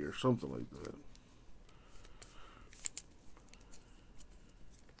primary or something like that.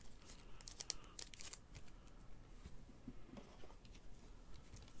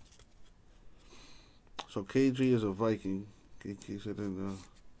 So KG is a Viking, in case I didn't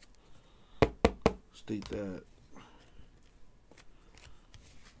state that.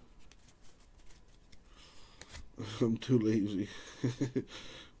 I'm too lazy.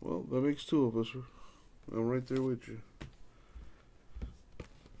 Well, that makes two of us. I'm right there with you.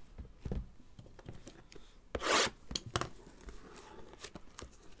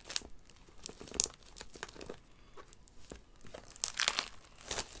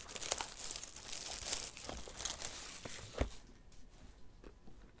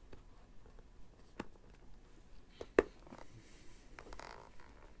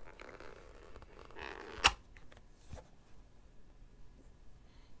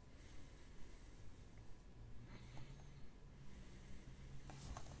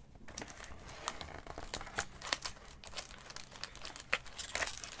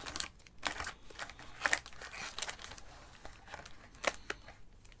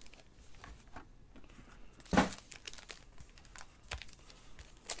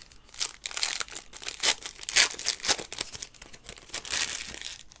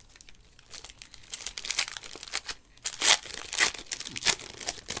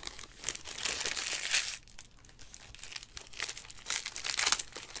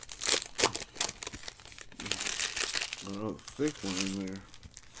 Oh, thick one in there.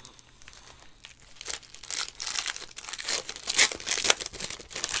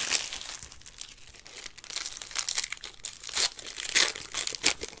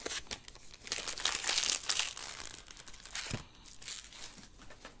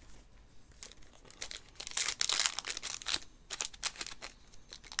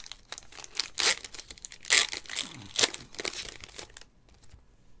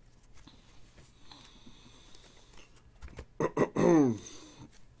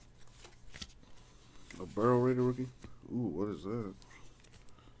 A barrel rated rookie. Ooh, what is that?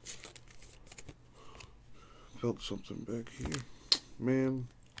 Felt something back here, man.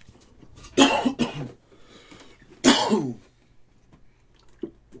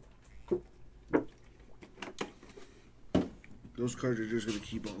 Those cards are just gonna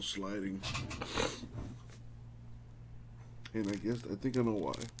keep on sliding, and I think I know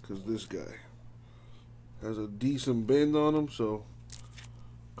why. Because this guy has a decent bend on him, so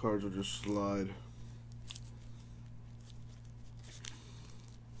cards will just slide.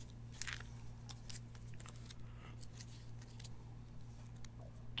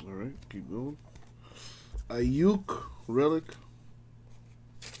 All right, keep going. Ayuk relic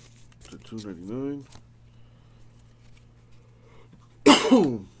to $2.99.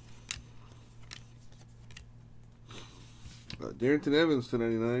 Darrington Evans to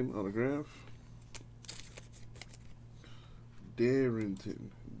 $2.99 autograph.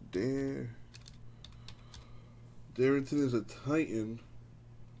 Darrington is a Titan.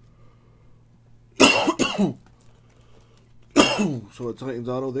 So a Titans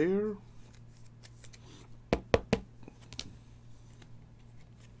auto there.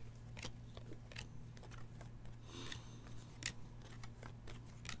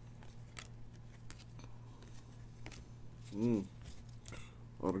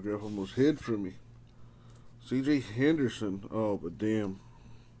 Autograph almost hid from me. CJ Henderson. Oh, but damn.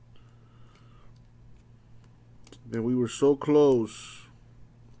 Man, we were so close.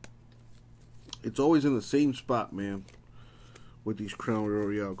 It's always in the same spot, man, with these Crown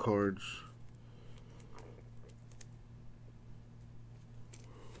Royale cards.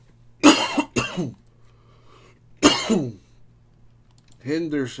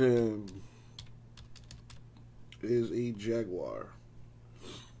 Henderson is a Jaguar.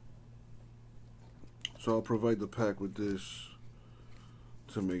 So I'll provide the pack with this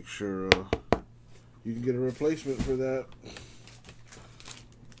to make sure you can get a replacement for that.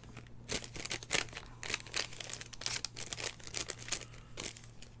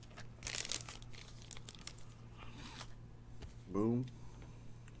 Boom.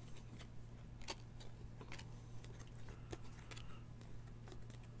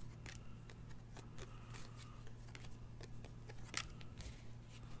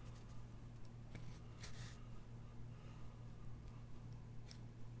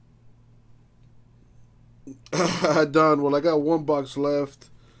 Done. Well, I got one box left,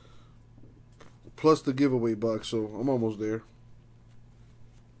 plus the giveaway box, so I'm almost there.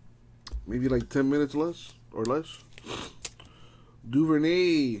 Maybe like 10 minutes less or less.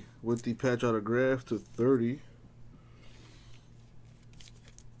 Duvernay with the patch autograph to 30.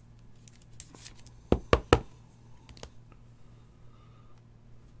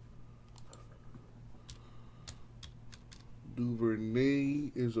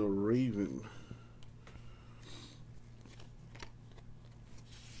 Duvernay is a Raven.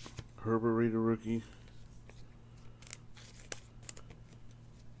 Herbert rated rookie.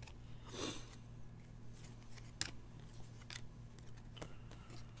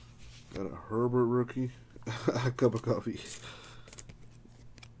 Got a Herbert rookie. A cup of coffee.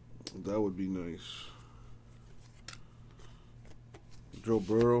 That would be nice. Joe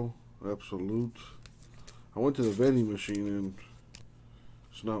Burrow, absolute. I went to the vending machine and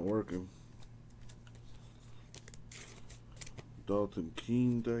it's not working. Dalton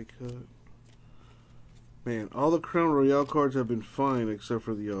Keene die cut. Man, all the Crown Royale cards have been fine except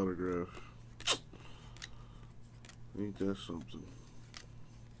for the autograph. Ain't that something?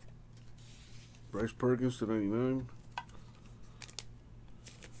 Bryce Perkins to 99.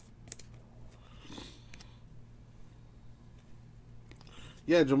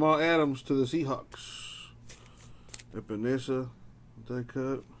 Yeah, Jamal Adams to the Seahawks. Epinesa die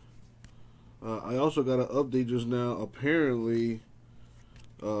cut. I also got an update just now. Apparently,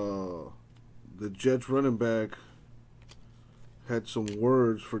 the Jets running back had some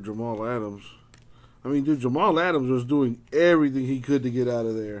words for Jamal Adams. I mean, dude, Jamal Adams was doing everything he could to get out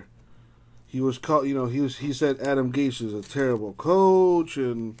of there. He was caught, you know, he said Adam Gase is a terrible coach,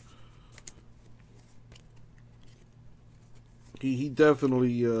 and he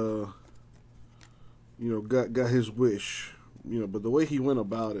definitely, you got his wish. But the way he went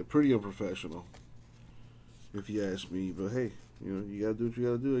about it, pretty unprofessional, if you ask me. But hey, you gotta do what you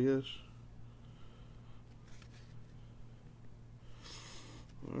gotta do, I guess.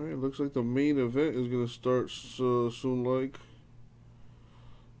 All right, looks like the main event is gonna start soon. Like.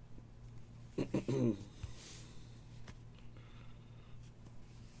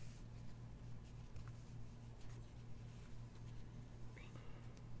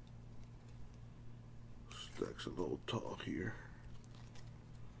 Stack's a little tall here.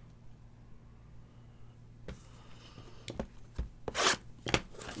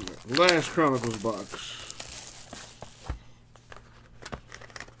 Last Chronicles box.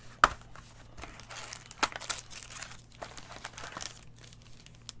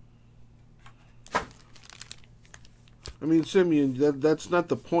 I mean, Simeon, that's not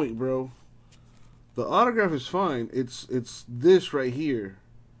the point, bro. The autograph is fine. It's this right here.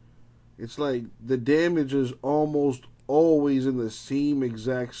 It's like the damage is almost always in the same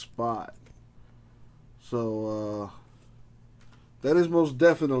exact spot. So, that is most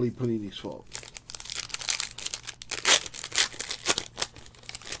definitely Panini's fault.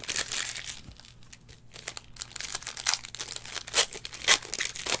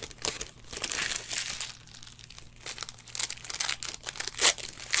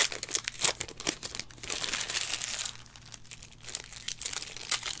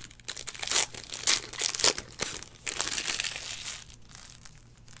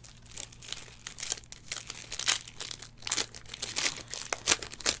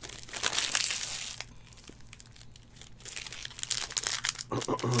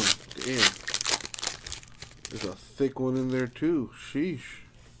 Damn. There's a thick one in there too. Sheesh.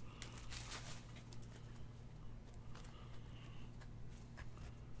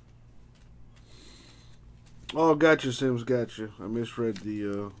 Oh, gotcha, Sims, gotcha. I misread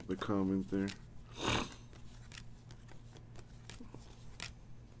the comment there.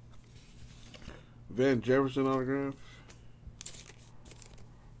 Van Jefferson autograph.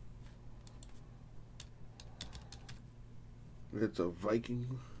 It's a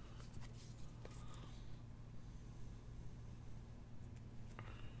Viking.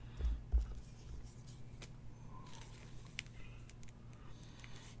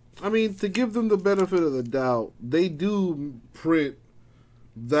 I mean, to give them the benefit of the doubt, they do print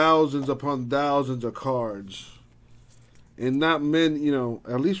thousands upon thousands of cards. And not many,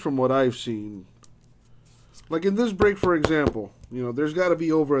 at least from what I've seen. Like in this break, for example, there's got to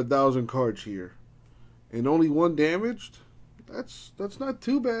be over 1,000 cards here. And only one damaged? That's not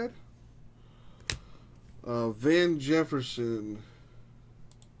too bad. Van Jefferson.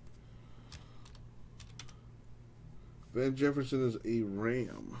 Van Jefferson is a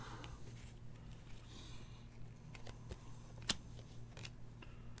Ram.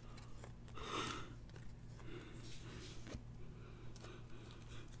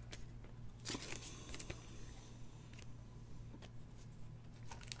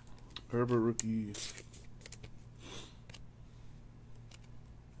 Herbert rookie.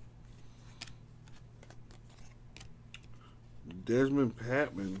 Desmond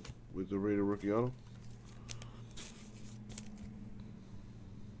Patman with the Raider rookie auto.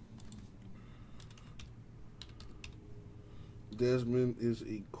 Desmond is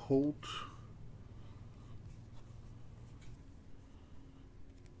a Colt.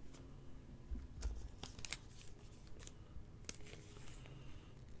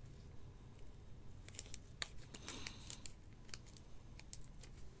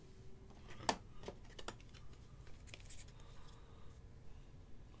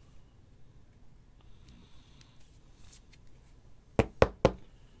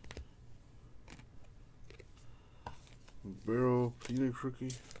 Barrel Phoenix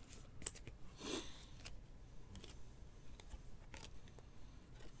rookie.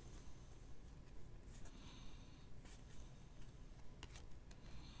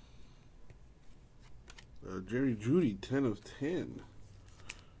 Jerry Jeudy, 10 of 10.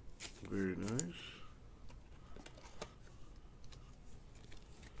 Very nice.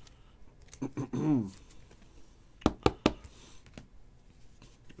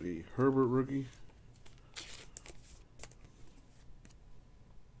 A Herbert rookie.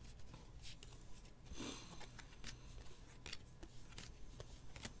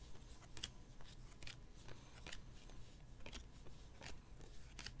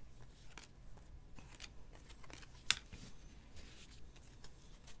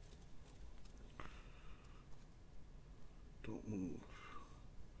 Don't move.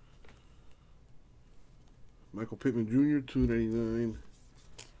 Michael Pittman Jr., $2.99.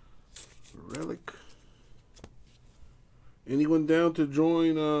 Relic. Anyone coming down to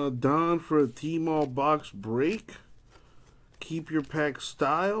join Don for a T-Mall box break. Keep your pack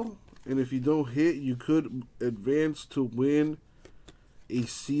style. And if you don't hit, you could advance to win a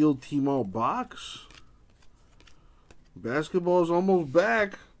sealed T-Mall box. Basketball is almost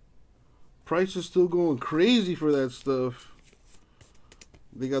back. Price is still going crazy for that stuff.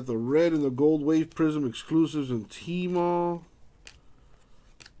 They got the red and the gold wave prism exclusives in T-Mall.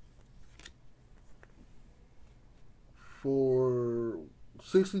 For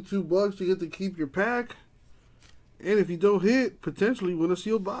 $62, you get to keep your pack. And if you don't hit, potentially win a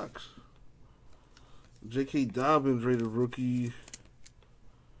sealed box. J.K. Dobbins rated rookie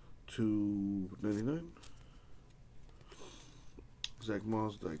to 99. Zach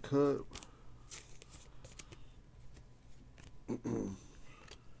Moss die cut.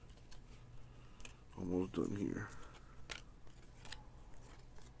 Almost done here.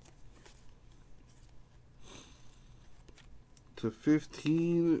 To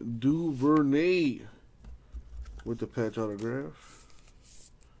 15, Duvernay with the patch autograph.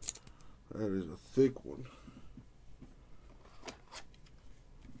 That is a thick one.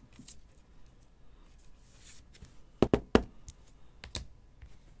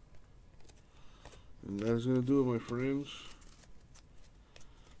 And that is going to do it, my friends.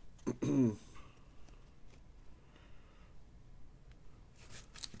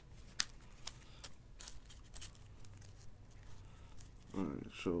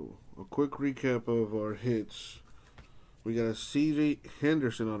 Alright, so a quick recap of our hits. We got a CJ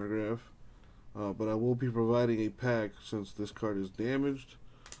Henderson autograph, but I will be providing a pack since this card is damaged,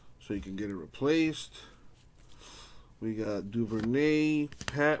 so you can get it replaced. We got Duvernay,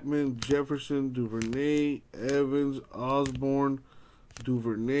 Patman, Jefferson, Duvernay, Evans, Osborne,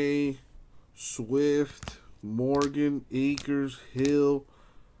 Duvernay, Swift, Morgan, Akers, Hill,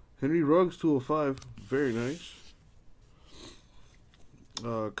 Henry Ruggs 205, very nice.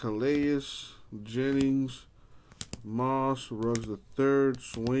 Calais, Jennings, Moss, Ruggs III,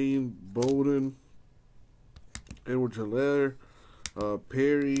 Swain, Bowden, Edward Hilaire,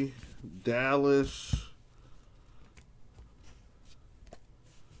 Perry, Dallas,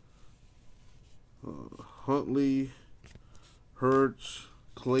 Huntley, Hurts,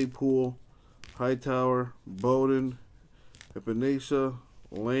 Claypool, Hightower, Bowden, Epinesa,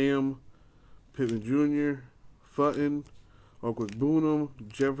 Lamb, Pittman Jr., Futton, Okwuegbunam,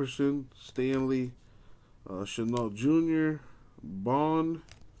 Jefferson, Stanley, Chanel Jr., Bond,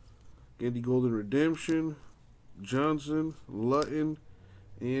 Andy Golden Redemption, Johnson, Lutton,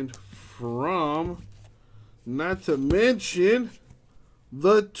 and Fromm. Not to mention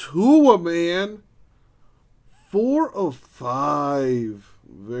the Tua man. 4 of 5.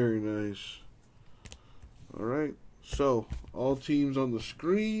 Very nice. Alright, so all teams on the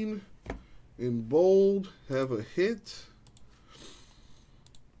screen in bold have a hit.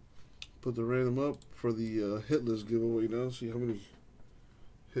 Put the random up for the hit list giveaway now. See how many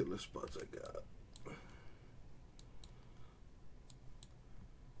hit list spots I got.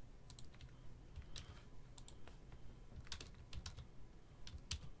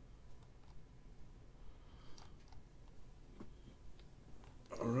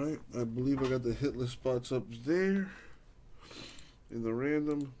 Alright, I believe I got the hit list spots up there in the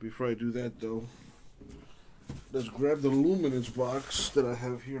random. Before I do that though, let's grab the Luminance box that I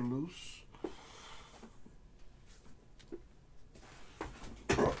have here loose.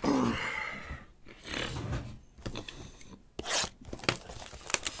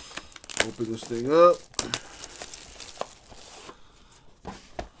 Open this thing up.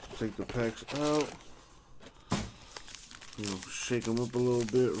 Take the packs out. You know, shake them up a little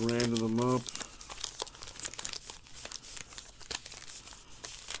bit, random them up.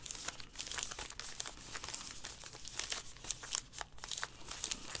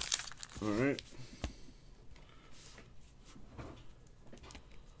 Alright.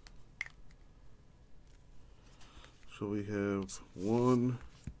 So we have 1,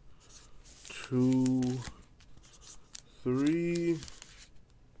 2, 3,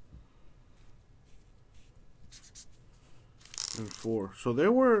 and 4. So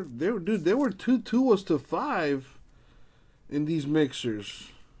there were 2 Tuas to 5 in these mixers,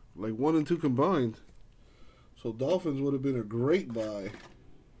 like 1 and 2 combined. So Dolphins would have been a great buy,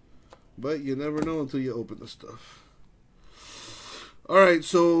 but you never know until you open the stuff. Alright,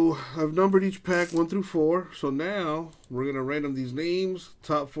 so I've numbered each pack 1 through 4. So now we're going to random these names.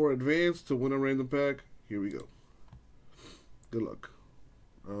 Top 4 advance to win a random pack. Here we go. Good luck.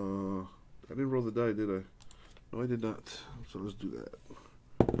 I didn't roll the die, did I? No, I did not. So let's do that.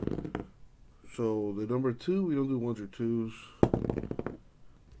 So the number 2, we don't do 1s or 2s.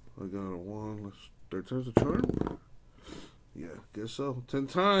 I got a 1. Let's 3 times the charm. Yeah, guess so. 10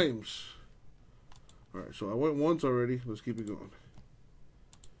 times. Alright, so I went once already. Let's keep it going.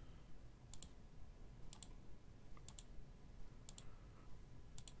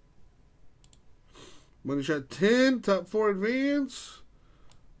 Money shot 10. Top 4 advance.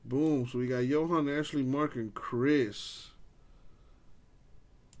 Boom. So we got Johan, Ashley, Mark, and Chris.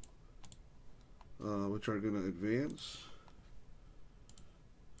 Which are going to advance.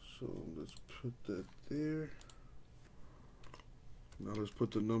 So let's put that there. Now let's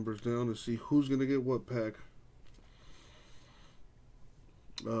put the numbers down and see who's going to get what pack.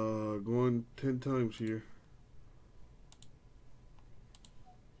 Going 10 times here.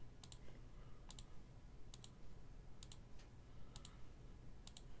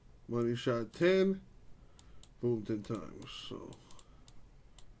 Money shot 10. Boom, 10 times. So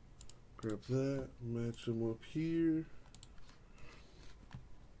grab that, match them up here.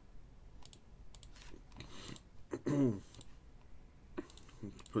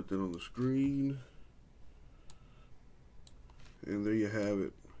 Let's put that on the screen. And there you have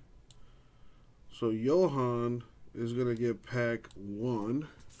it. So Johan is going to get pack 1.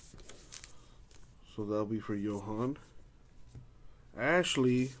 So that'll be for Johan.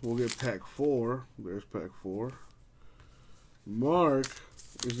 Ashley will get pack 4. There's pack 4. Mark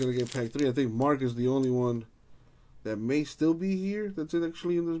is going to get pack 3. I think Mark is the only one that may still be here that's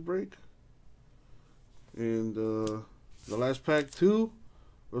actually in this break. And the last pack 2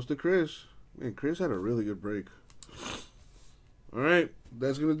 goes to Chris. Man, Chris had a really good break. Alright,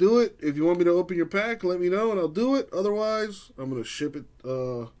 that's going to do it. If you want me to open your pack, let me know and I'll do it. Otherwise, I'm going to ship it,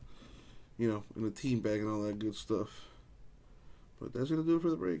 you know, in a team bag and all that good stuff. But that's going to do it for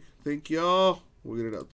the break. Thank y'all. We'll get it out.